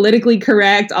Activist, politically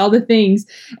correct, all the things.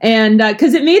 And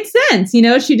because it made sense,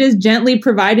 she just gently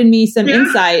provided me some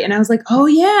insight. And I was like, oh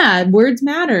yeah, words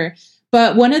matter.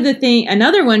 But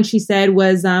another one she said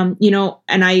was, and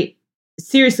I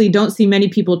seriously don't see many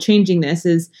people changing this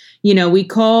is, we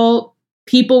call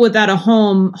people without a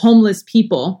home homeless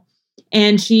people.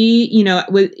 And she,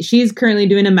 she's currently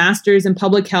doing a master's in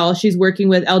public health. She's working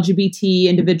with LGBT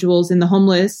individuals in the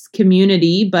homeless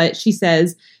community. But she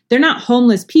says they're not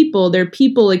homeless people. They're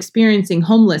people experiencing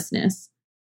homelessness.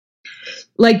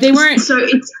 Like they weren't so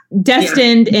it's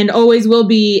destined and always will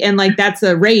be. And like, that's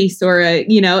a race or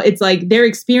it's like they're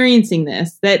experiencing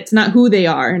this. That's not who they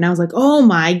are. And I was like, oh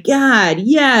my God,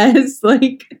 yes.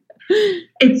 Like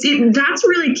that's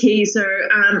really key. So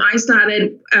I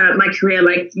started my career,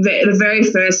 like the very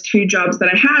first 2 jobs that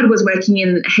I had was working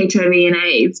in HIV and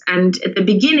AIDS. And at the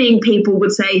beginning, people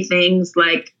would say things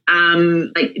like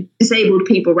disabled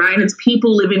people, right? And it's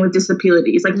people living with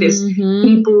disabilities, like this,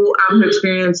 people who are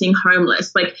experiencing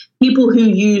homeless, like people who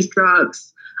use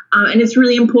drugs. And it's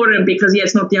really important because,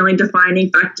 it's not the only defining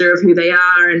factor of who they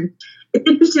are. And it's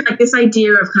interesting, like this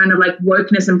idea of kind of like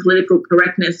wokeness and political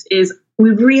correctness is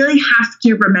we really have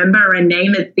to remember and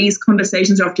name that these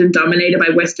conversations are often dominated by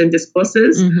Western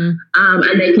discourses. And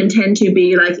they can tend to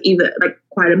be like either like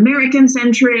quite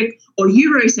American-centric or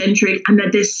Eurocentric, and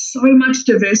that there's so much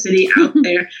diversity out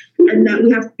there and that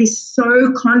we have to be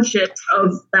so conscious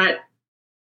of that.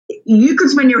 You could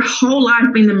spend your whole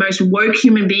life being the most woke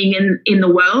human being in the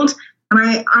world.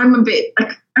 And I'm a bit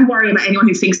like, I worry about anyone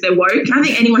who thinks they're woke. I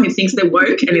think anyone who thinks they're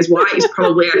woke and is white is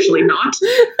probably actually not.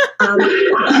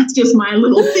 That's just my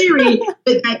little theory.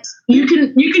 But that you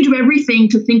can do everything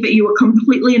to think that you are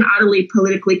completely and utterly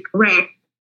politically correct,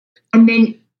 and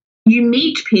then you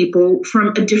meet people from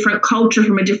a different culture,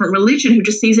 from a different religion, who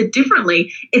just sees it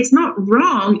differently. It's not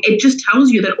wrong. It just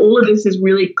tells you that all of this is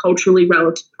really culturally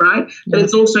relative, right? Yeah. But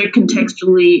it's also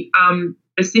contextually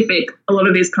specific, a lot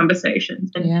of these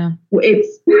conversations. And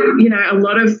it's, a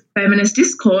lot of feminist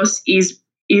discourse is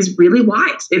really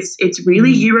white. It's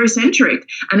really Eurocentric.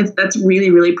 And that's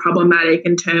really, really problematic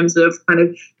in terms of kind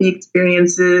of the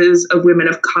experiences of women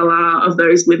of color, of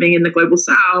those living in the global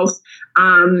South,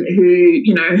 who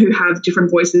have different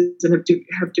voices and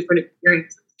have different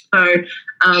experiences. So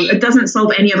it doesn't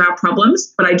solve any of our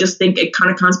problems, but I just think it kind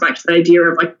of comes back to the idea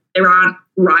of like, there aren't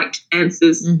right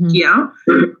answers here,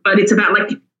 but it's about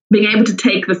like being able to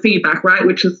take the feedback, right?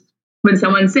 Which is when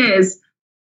someone says,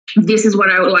 this is what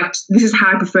I would like, this is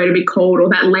how I prefer to be called, or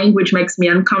that language makes me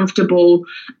uncomfortable,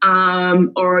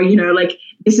 or, like,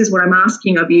 this is what I'm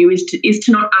asking of you, is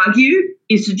to not argue,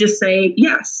 is to just say,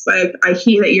 yes, like I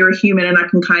hear that you're a human and I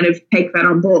can kind of take that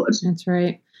on board. That's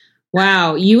right.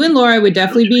 Wow. You and Laura would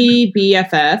definitely be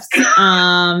BFFs.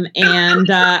 And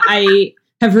I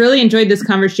have really enjoyed this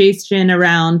conversation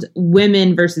around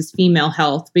women versus female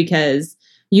health, because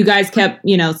you guys kept,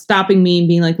 stopping me and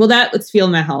being like, well, that's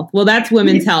female health. Well, that's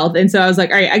women's health. And so I was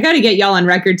like, all right, I got to get y'all on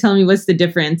record. Tell me what's the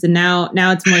difference. And now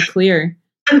it's more clear.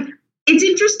 It's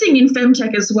interesting in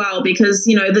femtech as well, because,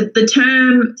 the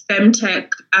term femtech,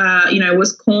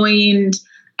 was coined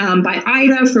by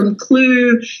Ida from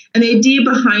Clue. And the idea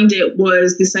behind it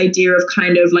was this idea of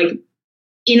kind of like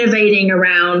innovating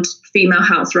around female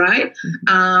health, right?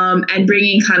 And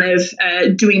bringing kind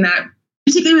of doing that,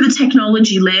 particularly with a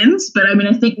technology lens. But I mean,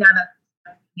 I think now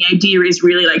that the idea is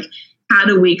really like, how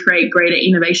do we create greater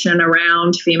innovation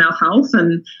around female health?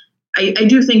 And I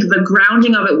do think the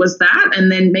grounding of it was that.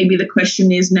 And then maybe the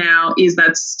question is now, is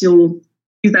that still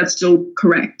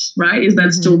correct, right? Is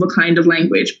that still the kind of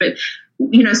language? But,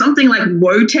 something like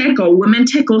woe-tech or women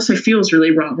tech also feels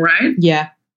really wrong, right? Yeah.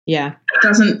 It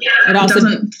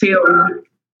doesn't feel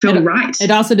right. It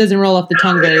also doesn't roll off the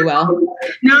tongue very well.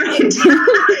 No, that's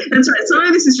right. Some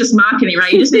of this is just marketing,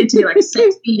 right? You just need to be like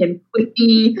sexy and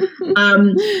quippy.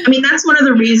 I mean, that's one of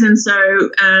the reasons.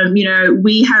 So,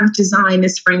 we have designed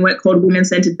this framework called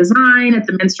Women-Centered Design at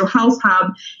the Menstrual Health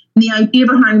Hub. And the idea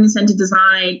behind Women-Centered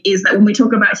Design is that when we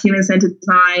talk about human-centered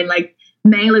design, like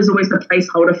male is always the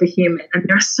placeholder for human. And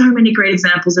there are so many great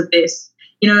examples of this.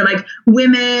 Like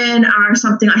women are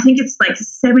something, I think it's like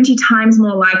 70 times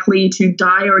more likely to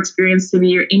die or experience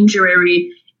severe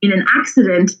injury in an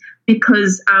accident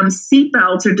because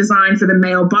seatbelts are designed for the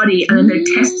male body, and then they're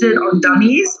tested on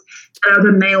dummies that are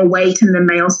the male weight and the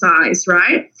male size,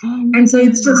 right? And so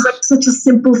it's just like such a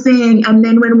simple thing. And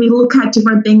then when we look at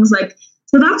different things like,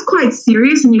 so that's quite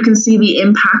serious, and you can see the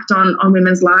impact on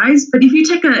women's lives. But if you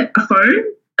take a phone,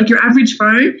 like your average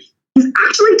phone, is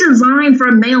actually designed for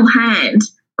a male hand,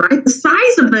 right? The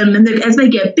size of them, and as they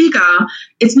get bigger,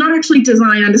 it's not actually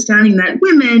designed understanding that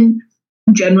women,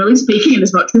 generally speaking, and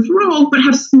it's not true for all, but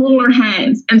have smaller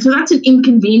hands. And so that's an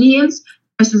inconvenience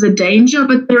versus a danger.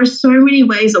 But there are so many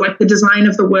ways that like the design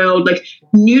of the world, like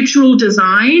neutral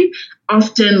design,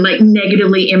 often like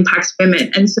negatively impacts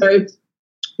women. And so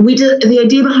the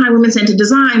idea behind women-centered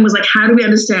design was like, how do we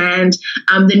understand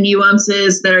the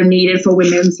nuances that are needed for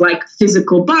women's like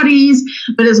physical bodies,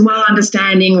 but as well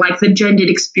understanding like the gendered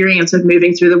experience of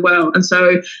moving through the world. And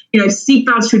so,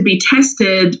 seatbelts should be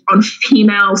tested on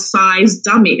female-sized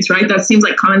dummies, right? That seems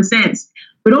like common sense.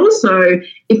 But also,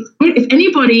 if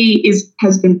anybody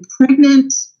has been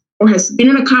pregnant or has been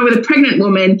in a car with a pregnant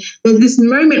woman, there's this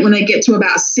moment when they get to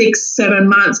about 6-7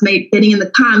 months and they're getting in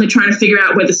the car and they're trying to figure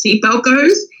out where the seatbelt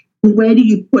goes. Where do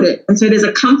you put it? And so there's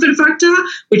a comfort factor,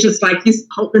 which is like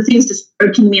the thing's just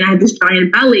stroking me and I have this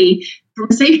giant belly. From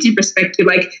a safety perspective,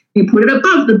 like, do you put it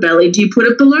above the belly? Do you put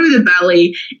it below the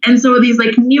belly? And so these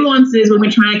like nuances when we're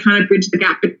trying to kind of bridge the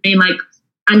gap between like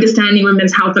understanding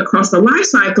women's health across the life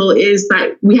cycle is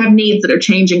that we have needs that are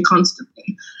changing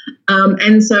constantly.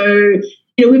 And so,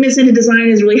 women-centered design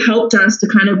has really helped us to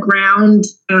kind of ground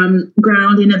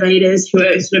innovators who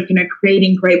are sort of,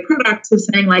 creating great products of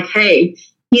saying like, hey,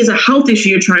 here's a health issue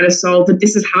you're trying to solve, but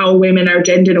this is how women are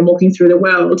gendered and walking through the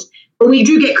world. But we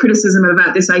do get criticism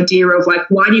about this idea of like,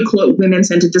 why do you call it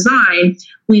women-centered design?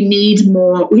 We need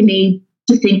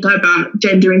to think about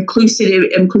gender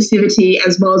inclusivity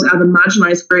as well as other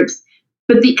marginalized groups.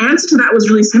 But the answer to that was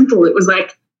really simple. It was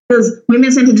like, because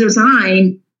women-centered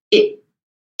design,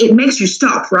 it makes you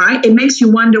stop, right? It makes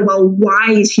you wonder, well,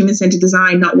 why is human-centered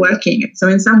design not working? So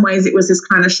in some ways, it was this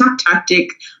kind of shock tactic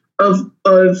of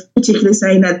particularly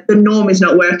saying that the norm is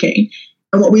not working.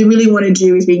 And what we really want to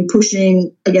do is being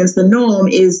pushing against the norm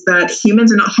is that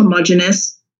humans are not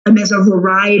homogenous, and there's a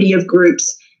variety of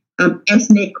groups,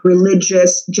 ethnic,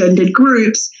 religious, gendered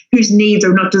groups whose needs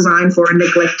are not designed for and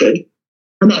neglected.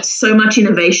 And that's so much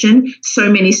innovation, so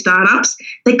many startups.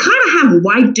 They kind of have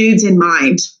white dudes in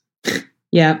mind.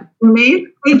 Yeah. I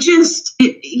mean,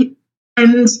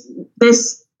 and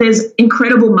there's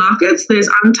incredible markets, there's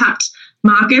untapped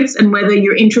markets, and whether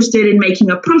you're interested in making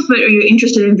a profit or you're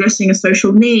interested in addressing a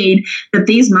social need, that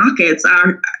these markets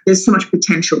there's so much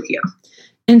potential here.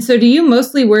 And so do you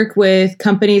mostly work with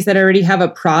companies that already have a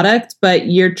product, but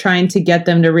you're trying to get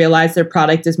them to realize their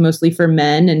product is mostly for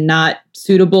men and not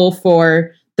suitable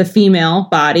for the female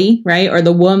body, right? Or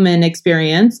the woman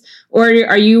experience? Or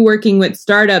are you working with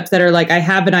startups that are like, I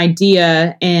have an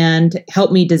idea and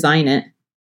help me design it?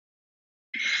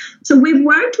 So we've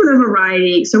worked with a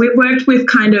variety. So we've worked with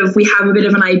we have a bit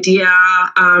of an idea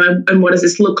and what does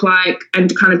this look like, and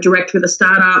to kind of direct with a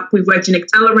startup. We've worked in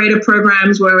accelerator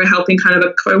programs where we're helping kind of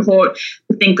a cohort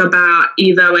to think about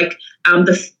either like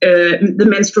the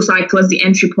menstrual cycle as the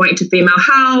entry point to female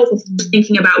health, or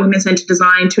thinking about women-centered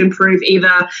design to improve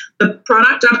either the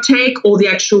product uptake or the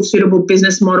actual suitable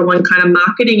business model and kind of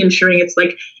marketing, ensuring it's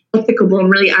like ethical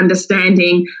and really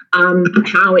understanding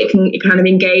how it can kind of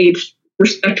engage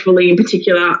respectfully, in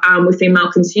particular, with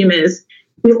female consumers.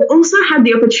 We've also had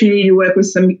the opportunity to work with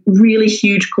some really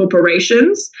huge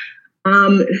corporations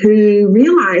who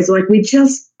realize like we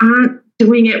just aren't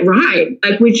doing it right.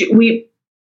 Like we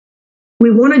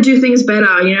want to do things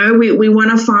better, we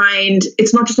want to find,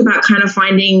 it's not just about kind of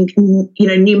finding,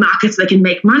 new markets that can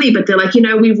make money, but they're like,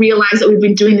 we realize that we've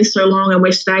been doing this so long and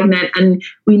we're stagnant and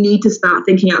we need to start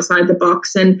thinking outside the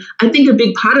box. And I think a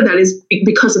big part of that is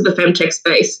because of the femtech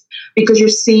space, because you're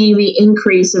seeing the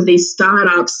increase of these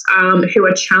startups who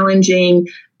are challenging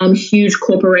huge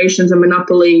corporations and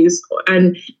monopolies,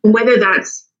 and whether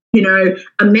that's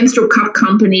a menstrual cup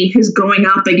company who's going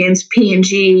up against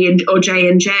P&G or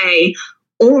J&J,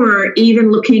 or even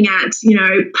looking at,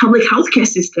 public healthcare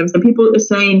systems. And people are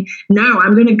saying, no,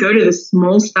 I'm going to go to this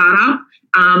small startup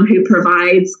who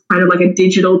provides kind of like a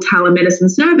digital telemedicine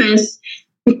service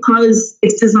because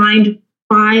it's designed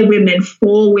by women,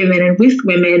 for women, and with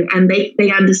women, and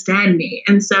they understand me.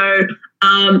 And so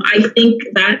I think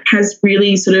that has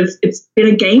really it's been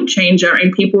a game changer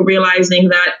in people realizing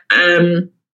that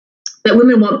that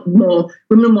women want more,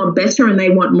 women want better, and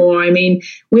they want more. I mean,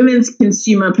 women's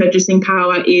consumer purchasing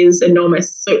power is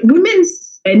enormous. So women's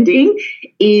spending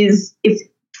it's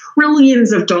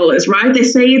trillions of dollars, right? They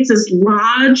say it's as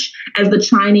large as the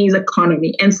Chinese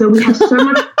economy. And so we have so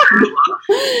much power,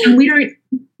 and we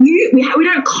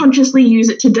don't consciously use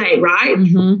it today, right?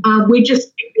 Mm-hmm. We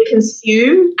just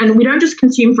consume, and we don't just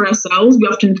consume for ourselves. We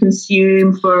often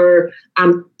consume for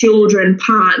children,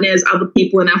 partners, other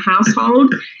people in our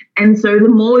household. And so the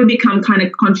more we become kind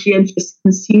of conscientious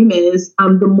consumers,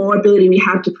 the more ability we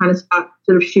have to kind of start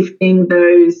sort of shifting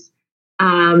those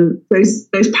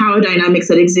power dynamics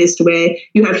that exist, where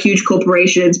you have huge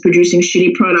corporations producing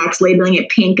shitty products, labeling it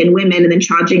pink and women, and then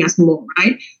charging us more,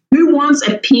 right? Who wants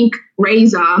a pink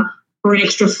razor for an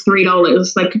extra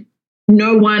 $3? Like,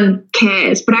 no one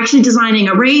cares. But actually designing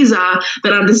a razor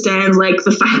that understands like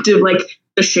the fact of like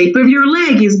the shape of your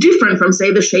leg is different from,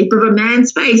 say, the shape of a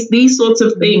man's face, these sorts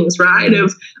of things, right?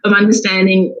 Of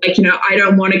understanding, like, I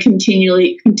don't want to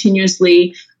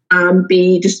continuously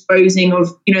be disposing of,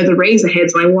 the razor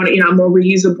heads. I want, a more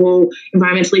reusable,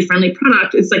 environmentally friendly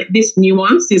product. It's like this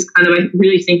nuance is kind of, I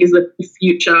really think, is the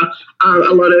future.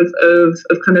 A lot of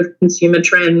kind of consumer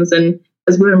trends, and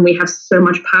as women, we have so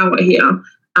much power here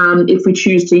if we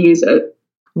choose to use it.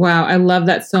 Wow, I love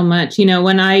that so much.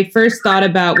 When I first thought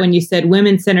about when you said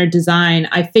women-centered design,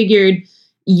 I figured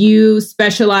you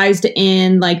specialized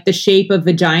in like the shape of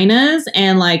vaginas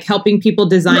and like helping people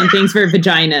design things for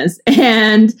vaginas.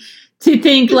 And to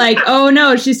think like, oh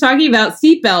no, she's talking about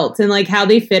seatbelts and like how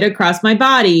they fit across my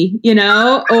body,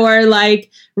 or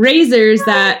like razors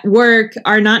that work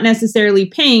are not necessarily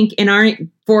pink and aren't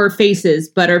for faces,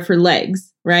 but are for legs.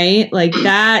 Right? Like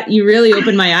that, you really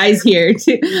opened my eyes here.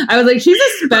 I was like, she's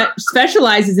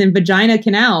specializes in vagina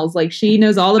canals. Like she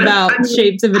knows all about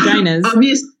shapes of vaginas.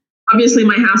 Obviously,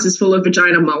 my house is full of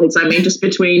vagina molds. I mean, just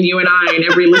between you and I and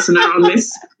every listener on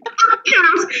this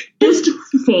podcast, just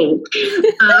full.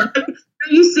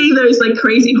 You see those like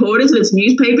crazy hoarders with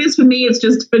newspapers. For me, it's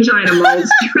just vagina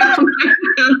molds.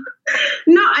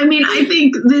 No, I mean, I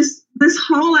think this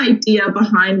whole idea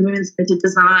behind women-centered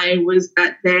design was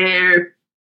that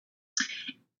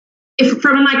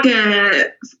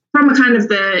from a kind of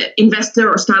the investor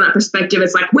or startup perspective,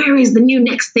 it's like, where is the new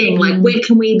next thing? Like, where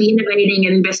can we be innovating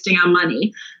and investing our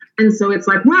money? And so it's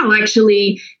like, well,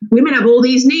 actually, women have all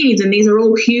these needs, and these are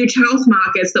all huge health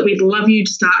markets that we'd love you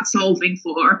to start solving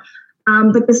for.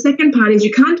 But the second part is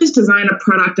you can't just design a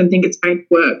product and think it's going to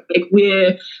work. Like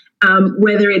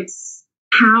whether it's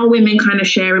how women kind of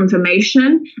share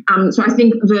information. So I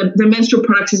think the menstrual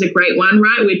products is a great one,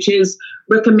 right? Which is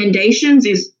recommendations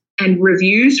and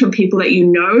reviews from people that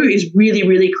is really,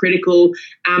 really critical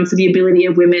for the ability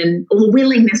of women, or the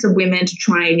willingness of women to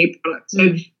try a new product.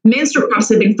 So menstrual cups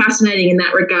have been fascinating in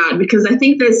that regard, because I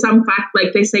think there's some fact,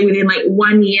 like they say within like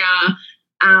 1 year,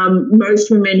 most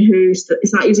women who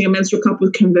start using a menstrual cup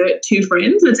will convert 2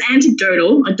 friends. It's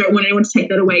anecdotal. I don't want anyone to take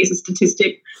that away as a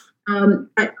statistic.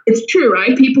 But it's true, right?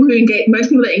 Most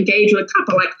people that engage with a cup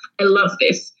are like, I love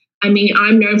this. I mean,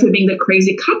 I'm known for being the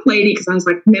crazy cup lady, because I was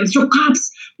like, menstrual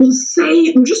cups will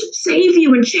just save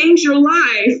you and change your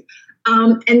life.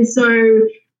 And so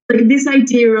like this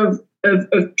idea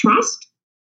of trust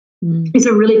is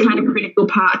a really kind of critical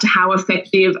part to how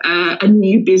effective a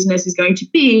new business is going to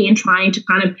be in trying to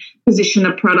kind of position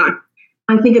a product.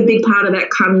 I think a big part of that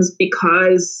comes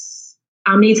because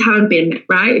our needs haven't been met,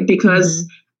 right? Because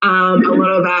a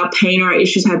lot of our pain or our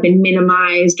issues have been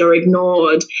minimized or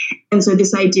ignored. And so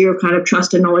this idea of kind of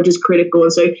trust and knowledge is critical.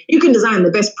 And so you can design the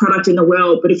best product in the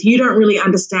world, but if you don't really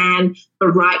understand the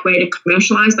right way to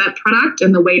commercialize that product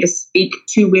and the way to speak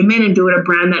to women and do it a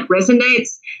brand that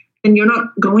resonates, then you're not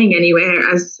going anywhere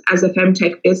as a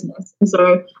femtech business. And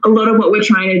so a lot of what we're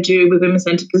trying to do with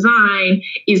women-centered design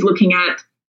is looking at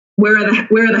where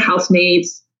are the health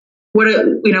needs, what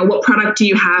product do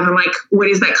you have, and like what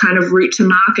is that kind of route to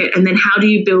market, and then how do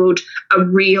you build a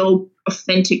real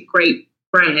authentic great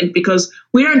brand? Because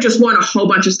we don't just want a whole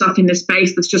bunch of stuff in this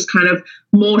space that's just kind of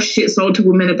more shit sold to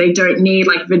women that they don't need,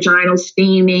 like vaginal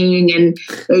steaming and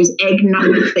those egg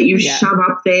nuggets that you shove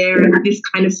up there and this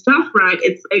kind of stuff, right?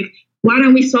 It's like, why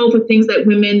don't we solve the things that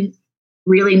women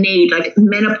really need? Like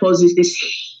menopause is this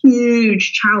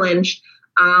huge challenge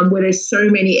where there's so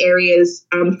many areas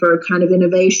for kind of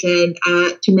innovation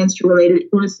to menstrual-related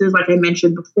illnesses, like I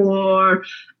mentioned before,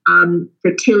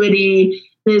 fertility.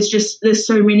 There's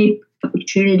so many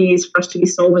opportunities for us to be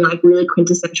solving like really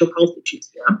quintessential health issues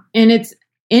here. And it's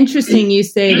interesting you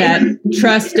say that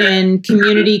trust and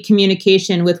community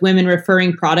communication with women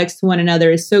referring products to one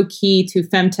another is so key to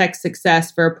femtech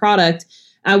success for a product.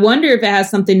 I wonder if it has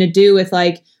something to do with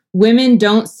like women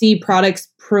don't see products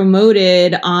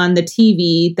promoted on the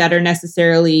TV that are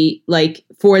necessarily like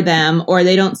for them, or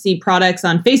they don't see products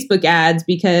on Facebook ads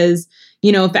because,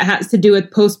 if it has to do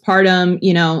with postpartum,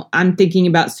 I'm thinking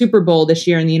about Super Bowl this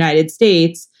year in the United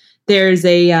States. There's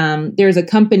a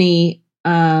company,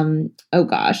 oh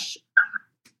gosh,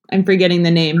 I'm forgetting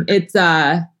the name. It's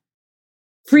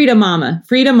Frida Mama.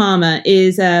 Frida Mama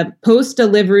is a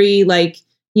post-delivery,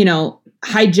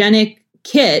 hygienic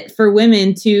kit for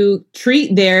women to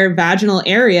treat their vaginal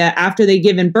area after they've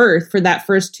given birth for that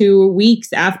first 2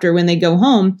 weeks after when they go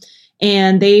home.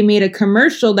 And they made a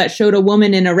commercial that showed a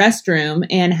woman in a restroom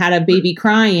and had a baby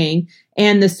crying.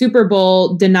 And the Super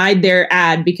Bowl denied their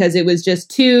ad because it was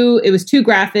too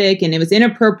graphic and it was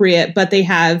inappropriate. But they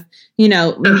have,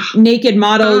 naked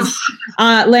models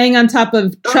laying on top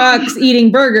of trucks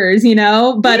eating burgers,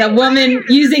 but a woman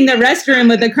using the restroom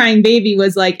with a crying baby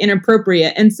was like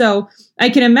inappropriate. And so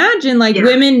I can imagine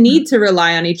women need to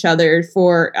rely on each other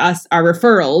for our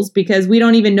referrals because we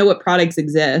don't even know what products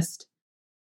exist.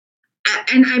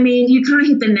 And I mean, you kind of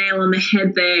hit the nail on the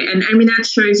head there. And I mean, that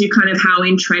shows you kind of how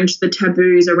entrenched the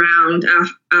taboos around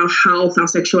our health, our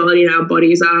sexuality, and our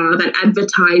bodies are, that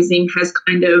advertising has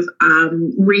kind of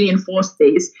reinforced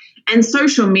these. And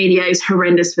social media is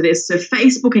horrendous for this. So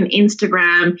Facebook and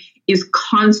Instagram is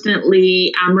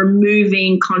constantly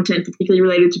removing content, particularly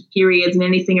related to periods and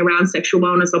anything around sexual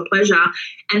wellness or pleasure,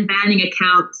 and banning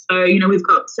accounts. So, we've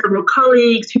got several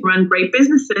colleagues who run great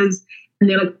businesses, and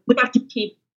they're like, we have to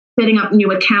keep setting up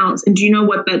new accounts. And do you know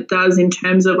what that does in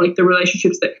terms of like the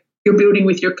relationships that you're building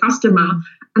with your customer?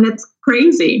 And it's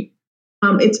crazy.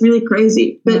 It's really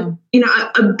crazy. But,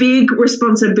 a big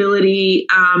responsibility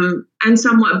and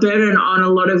somewhat burden on a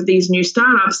lot of these new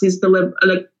startups is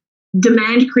the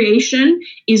demand creation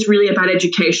is really about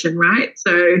education, right?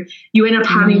 So you end up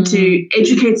having to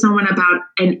educate someone about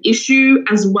an issue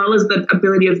as well as the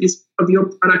ability of your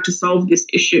product to solve this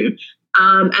issue.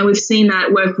 And we've seen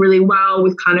that work really well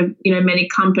with kind of, many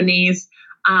companies.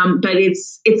 But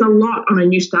it's a lot on a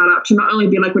new startup to not only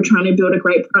be like, we're trying to build a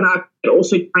great product, but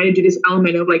also trying to do this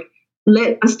element of like,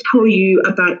 let us tell you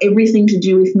about everything to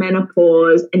do with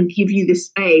menopause and give you this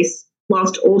space,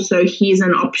 whilst also here's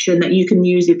an option that you can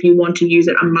use if you want to use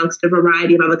it amongst a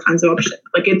variety of other kinds of options.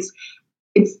 Like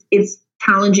it's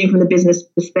challenging from the business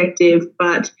perspective,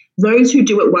 but those who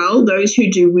do it well, those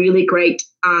who do really great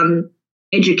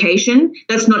education,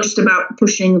 that's not just about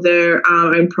pushing their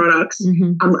own products.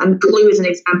 And Glue is an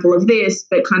example of this,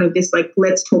 but kind of this like,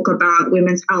 let's talk about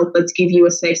women's health, let's give you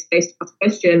a safe space to ask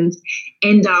questions,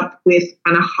 end up with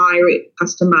kind of higher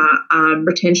customer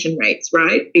retention rates,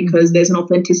 right? Because there's an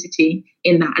authenticity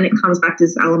in that, and it comes back to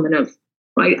this element of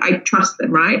I trust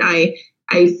them, right?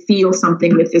 I feel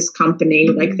something with this company,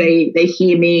 like they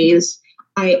hear me.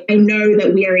 I know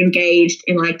that we are engaged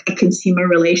in like a consumer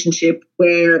relationship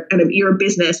where you're a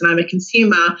business and I'm a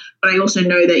consumer, but I also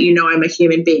know that I'm a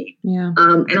human being. Yeah.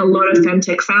 And a lot of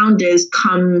femtech founders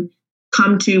come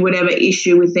to whatever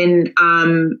issue within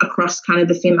across kind of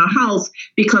the female health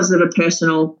because of a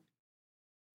personal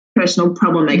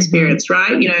problem experience,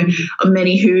 right?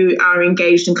 Many who are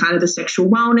engaged in kind of the sexual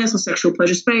wellness or sexual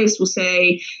pleasure space will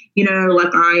say,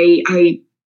 like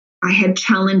I had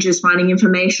challenges finding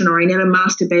information, or I never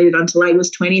masturbated until I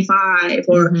was 25,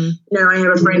 or, I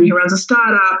have a friend who runs a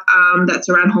startup that's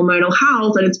around hormonal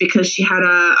health, and it's because she had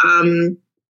a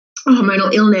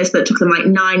hormonal illness that took them like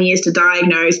 9 years to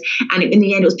diagnose. And in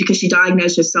the end, it was because she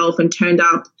diagnosed herself and turned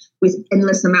up with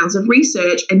endless amounts of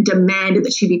research and demanded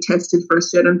that she be tested for a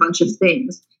certain bunch of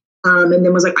things. And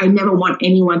then was like, I never want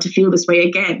anyone to feel this way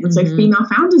again. And so female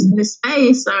founders in this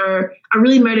space are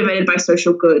really motivated by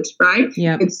social good, right?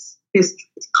 Yeah. It's this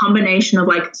combination of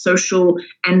like social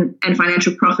and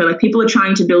financial profit. Like people are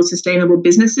trying to build sustainable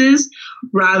businesses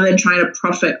rather than trying to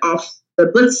profit off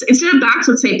instead of backs,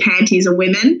 let's say panties of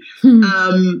women.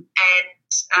 And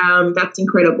that's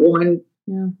incredible. And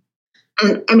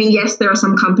I mean, yes, there are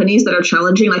some companies that are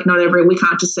challenging, like we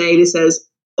can't just say this as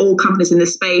all companies in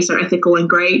this space are ethical and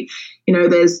great.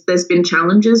 There's been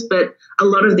challenges, but a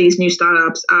lot of these new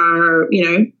startups are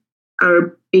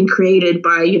being created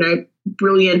by,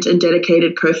 brilliant and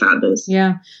dedicated co-founders.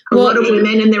 Yeah. A lot of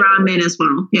women, and there are men as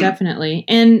well. Yeah. Definitely.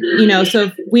 And, so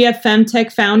if we have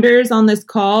femtech founders on this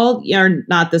call, or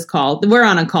not this call, we're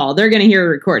on a call, they're going to hear a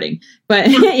recording. But,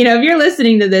 if you're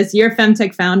listening to this, you're a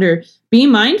femtech founder, be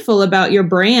mindful about your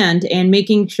brand and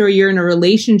making sure you're in a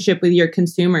relationship with your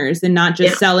consumers and not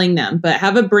just selling them, but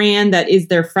have a brand that is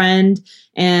their friend.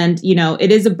 And,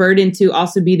 it is a burden to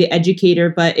also be the educator,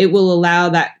 but it will allow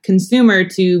that consumer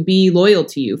to be loyal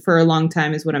to you for a long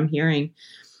time is what I'm hearing.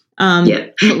 And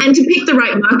to pick the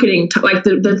right marketing, like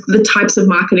the types of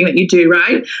marketing that you do,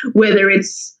 right? Whether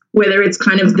it's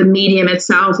kind of the medium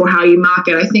itself or how you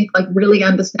market, I think like really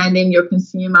understanding your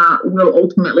consumer will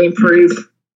ultimately improve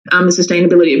the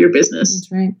sustainability of your business.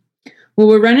 That's right. Well,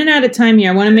 we're running out of time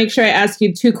here. I want to make sure I ask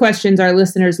you 2 questions our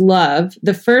listeners love.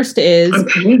 The first is,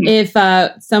 if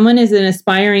someone is an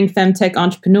aspiring femtech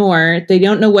entrepreneur, they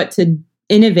don't know what to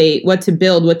innovate, what to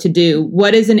build, what to do.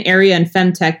 What is an area in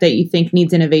femtech that you think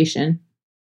needs innovation?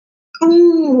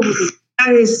 Oh,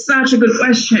 that is such a good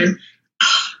question.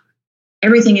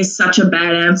 Everything is such a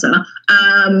bad answer.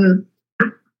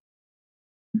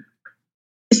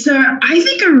 So I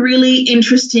think a really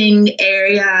interesting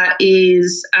area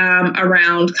is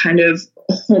around kind of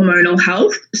hormonal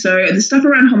health. So the stuff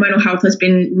around hormonal health has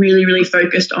been really, really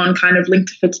focused on kind of linked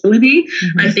to fertility.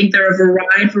 I think there are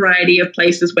a variety of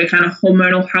places where kind of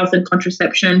hormonal health and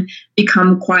contraception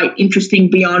become quite interesting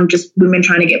beyond just women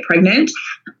trying to get pregnant.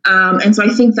 And so I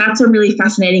think that's a really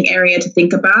fascinating area to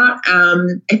think about.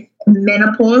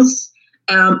 Menopause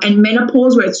and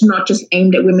menopause, where it's not just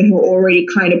aimed at women who are already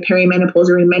kind of perimenopause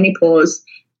or in menopause.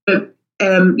 But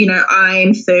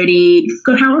I'm 30.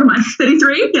 God, how old am I?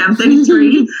 33. Yeah, I'm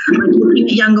 33. Looking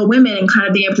at younger women and kind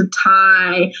of being able to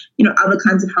tie, other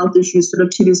kinds of health issues sort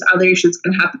of to this other issue that's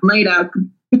going to happen later, could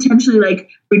potentially like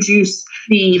reduce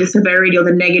the severity or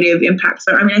the negative impact.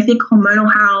 So, I think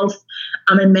hormonal health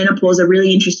and menopause are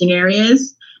really interesting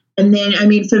areas. And then,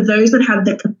 for those that have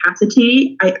the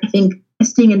capacity, I think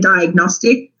testing and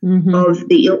diagnostic of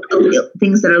the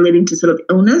things that are leading to sort of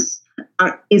illness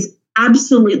is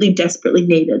absolutely desperately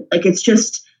needed. Like, it's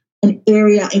just an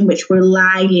area in which we're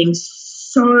lagging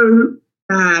so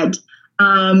bad.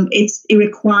 It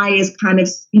requires kind of,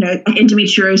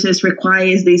 endometriosis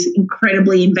requires these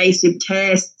incredibly invasive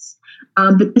tests.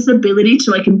 But this ability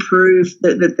to like improve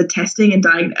the testing and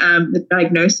the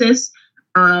diagnosis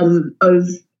of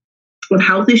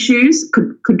health issues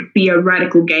could be a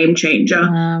radical game changer.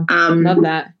 Wow. Love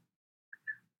that.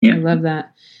 Yeah. I love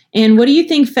that. And what do you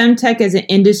think femtech as an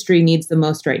industry needs the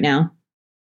most right now?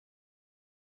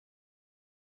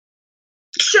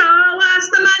 Show us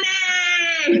the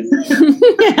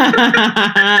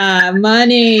money.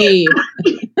 Money.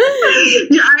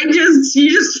 You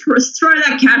just throw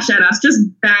that cash at us. Just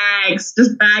bags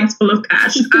full of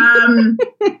cash.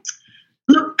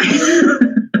 Look,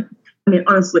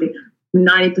 honestly,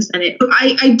 90%.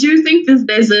 I do think there's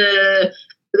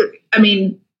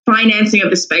financing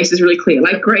of the space is really clear,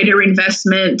 like greater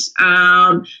investment.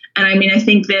 And I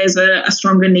think there's a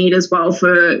stronger need as well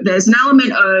there's an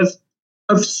element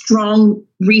of strong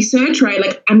research, right?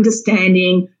 Like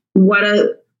understanding what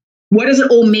does it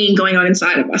all mean going on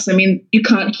inside of us? You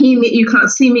can't hear me, you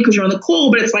can't see me because you're on the call,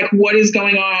 but it's like, what is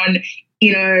going on,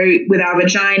 with our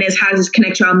vaginas? How does this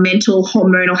connect to our mental,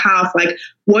 hormonal health? Like,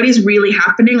 what is really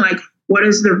happening? Like, what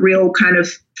is the real kind of,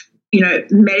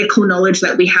 medical knowledge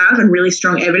that we have, and really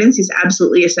strong evidence is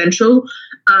absolutely essential.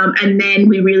 And then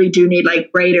we really do need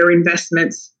like greater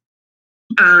investments,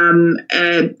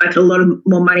 like a lot of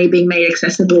more money being made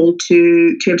accessible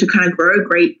to be able to kind of grow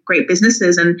great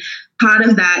businesses. And part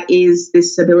of that is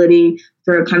this ability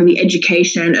for kind of the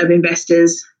education of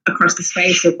investors across the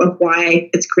space of why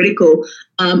it's critical.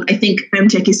 I think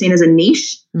femtech is seen as a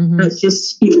niche. It's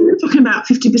just, you're talking about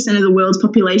 50% of the world's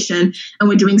population, and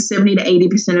we're doing 70 to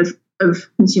 80% of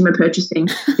consumer purchasing.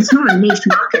 It's not a niche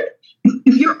market.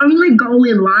 If your only goal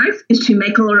in life is to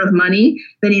make a lot of money,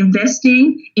 then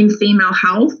investing in female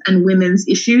health and women's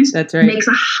issues makes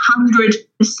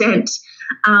 100%.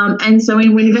 And so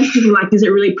when investors are like, is it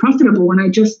really profitable? And I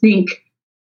just think,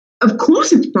 of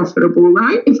course it's profitable,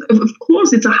 right? Of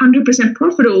course it's 100%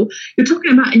 profitable. You're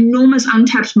talking about enormous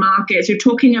untapped markets. You're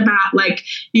talking about like,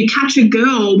 you catch a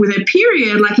girl with her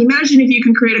period. Like, imagine if you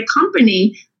can create a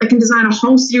company that can design a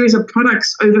whole series of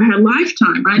products over her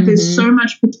lifetime, right? There's so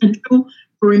much potential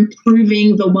for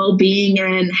improving the well-being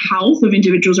and health of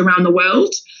individuals around the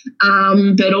world.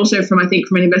 But also from an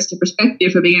investor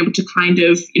perspective, for being able to kind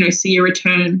of, see a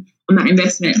return on that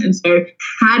investment. And so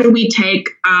how do we take,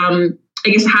 how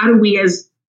do we, as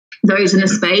those in the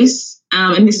space,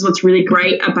 and this is what's really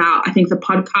great about, I think, the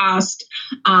podcast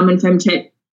and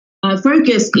femtech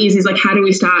focus is like, how do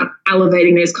we start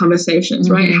elevating those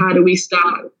conversations, right? How do we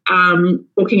start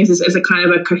looking at this as a kind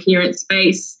of a coherent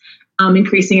space,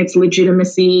 increasing its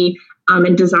legitimacy,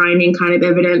 and designing kind of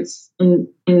evidence and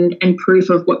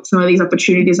proof of what some of these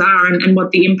opportunities are and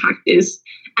what the impact is.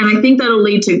 And I think that'll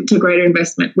lead to greater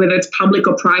investment, whether it's public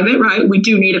or private, right? We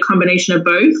do need a combination of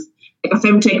both. Like, a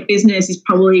femtech business is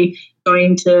probably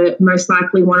going to most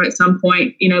likely want to at some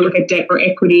point, look at debt or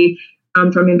equity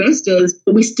from investors,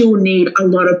 but we still need a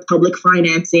lot of public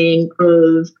financing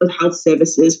of health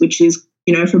services, which is,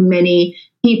 for many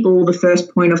people, the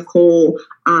first point of call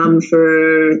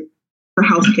for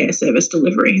healthcare service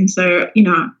delivery. And so,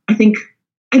 I think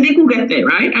we'll get there,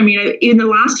 right? In the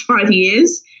last 5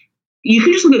 years, you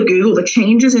can just look at Google, the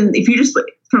changes, and if you just look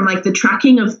from like the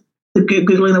tracking of the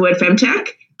Googling the word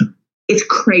femtech, it's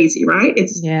crazy, right?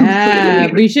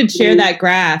 We should share that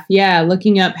graph. Yeah,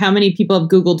 looking up how many people have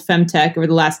Googled femtech over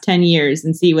the last 10 years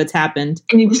and see what's happened.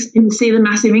 And you see the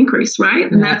massive increase, right?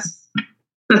 And that's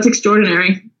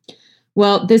extraordinary.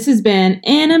 Well, this has been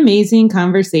an amazing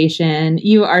conversation.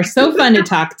 You are so fun to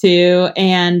talk to,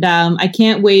 and I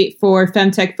can't wait for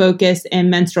Femtech Focus and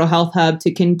Menstrual Health Hub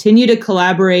to continue to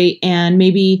collaborate and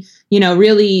maybe,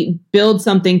 really build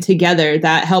something together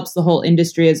that helps the whole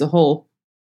industry as a whole.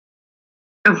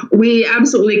 Oh, we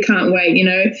absolutely can't wait.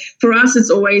 For us, it's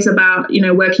always about,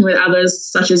 working with others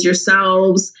such as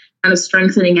yourselves, kind of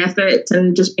strengthening efforts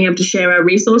and just being able to share our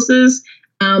resources.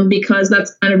 because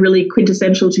that's kind of really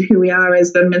quintessential to who we are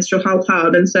as the Menstrual Health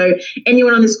Hub. And so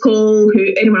anyone on the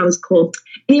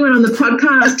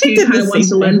podcast who kind of wants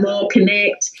to learn more,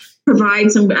 connect,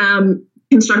 provide some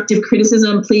constructive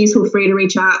criticism, please feel free to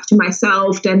reach out to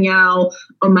myself, Danielle,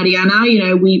 or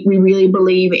Mariana. We really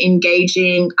believe in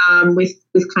engaging with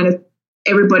kind of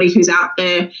everybody who's out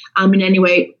there in any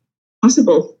way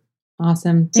possible.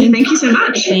 Awesome. Thank you so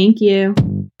much. Thank you.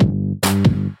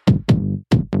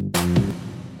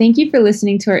 Thank you for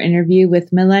listening to our interview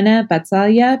with Milena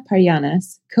Batsalia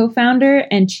Paryanas, co-founder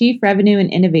and Chief Revenue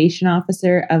and Innovation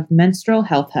Officer of Menstrual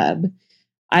Health Hub.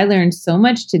 I learned so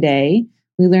much today.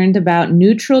 We learned about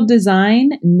neutral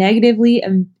design negatively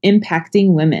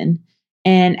impacting women,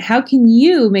 and how can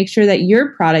you make sure that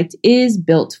your product is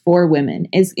built for women,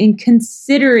 is in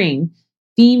considering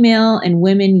female and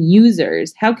women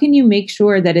users. How can you make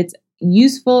sure that it's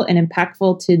useful and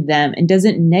impactful to them and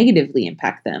doesn't negatively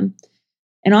impact them?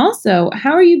 And also,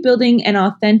 how are you building an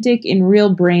authentic and real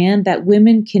brand that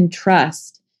women can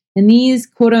trust? In these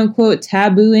quote unquote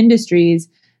taboo industries,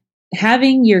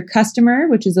 having your customer,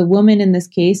 which is a woman in this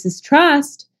case, is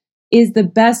trust is the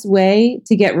best way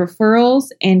to get referrals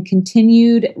and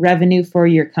continued revenue for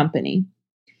your company.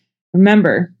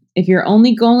 Remember, if your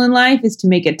only goal in life is to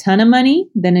make a ton of money,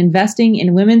 then investing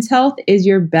in women's health is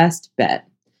your best bet.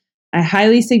 I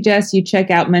highly suggest you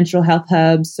check out Menstrual Health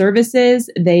Hub's services.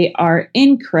 They are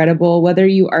incredible, whether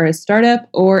you are a startup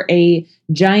or a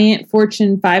giant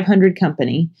Fortune 500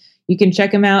 company. You can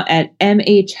check them out at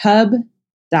mhhub.org.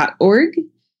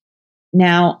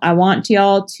 Now, I want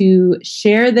y'all to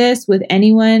share this with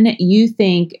anyone you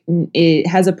think it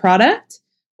has a product,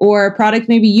 or a product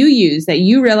maybe you use that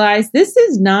you realize this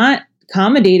is not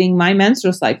accommodating my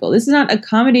menstrual cycle. This is not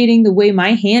accommodating the way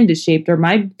my hand is shaped or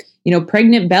my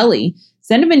pregnant belly.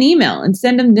 Send them an email and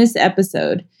send them this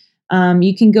episode.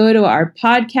 You can go to our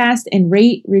podcast and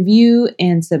rate, review,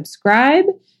 and subscribe,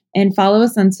 and follow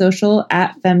us on social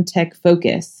at Femtech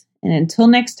Focus. And until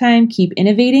next time, keep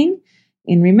innovating.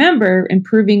 And remember,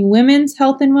 improving women's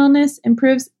health and wellness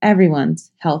improves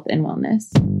everyone's health and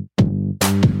wellness.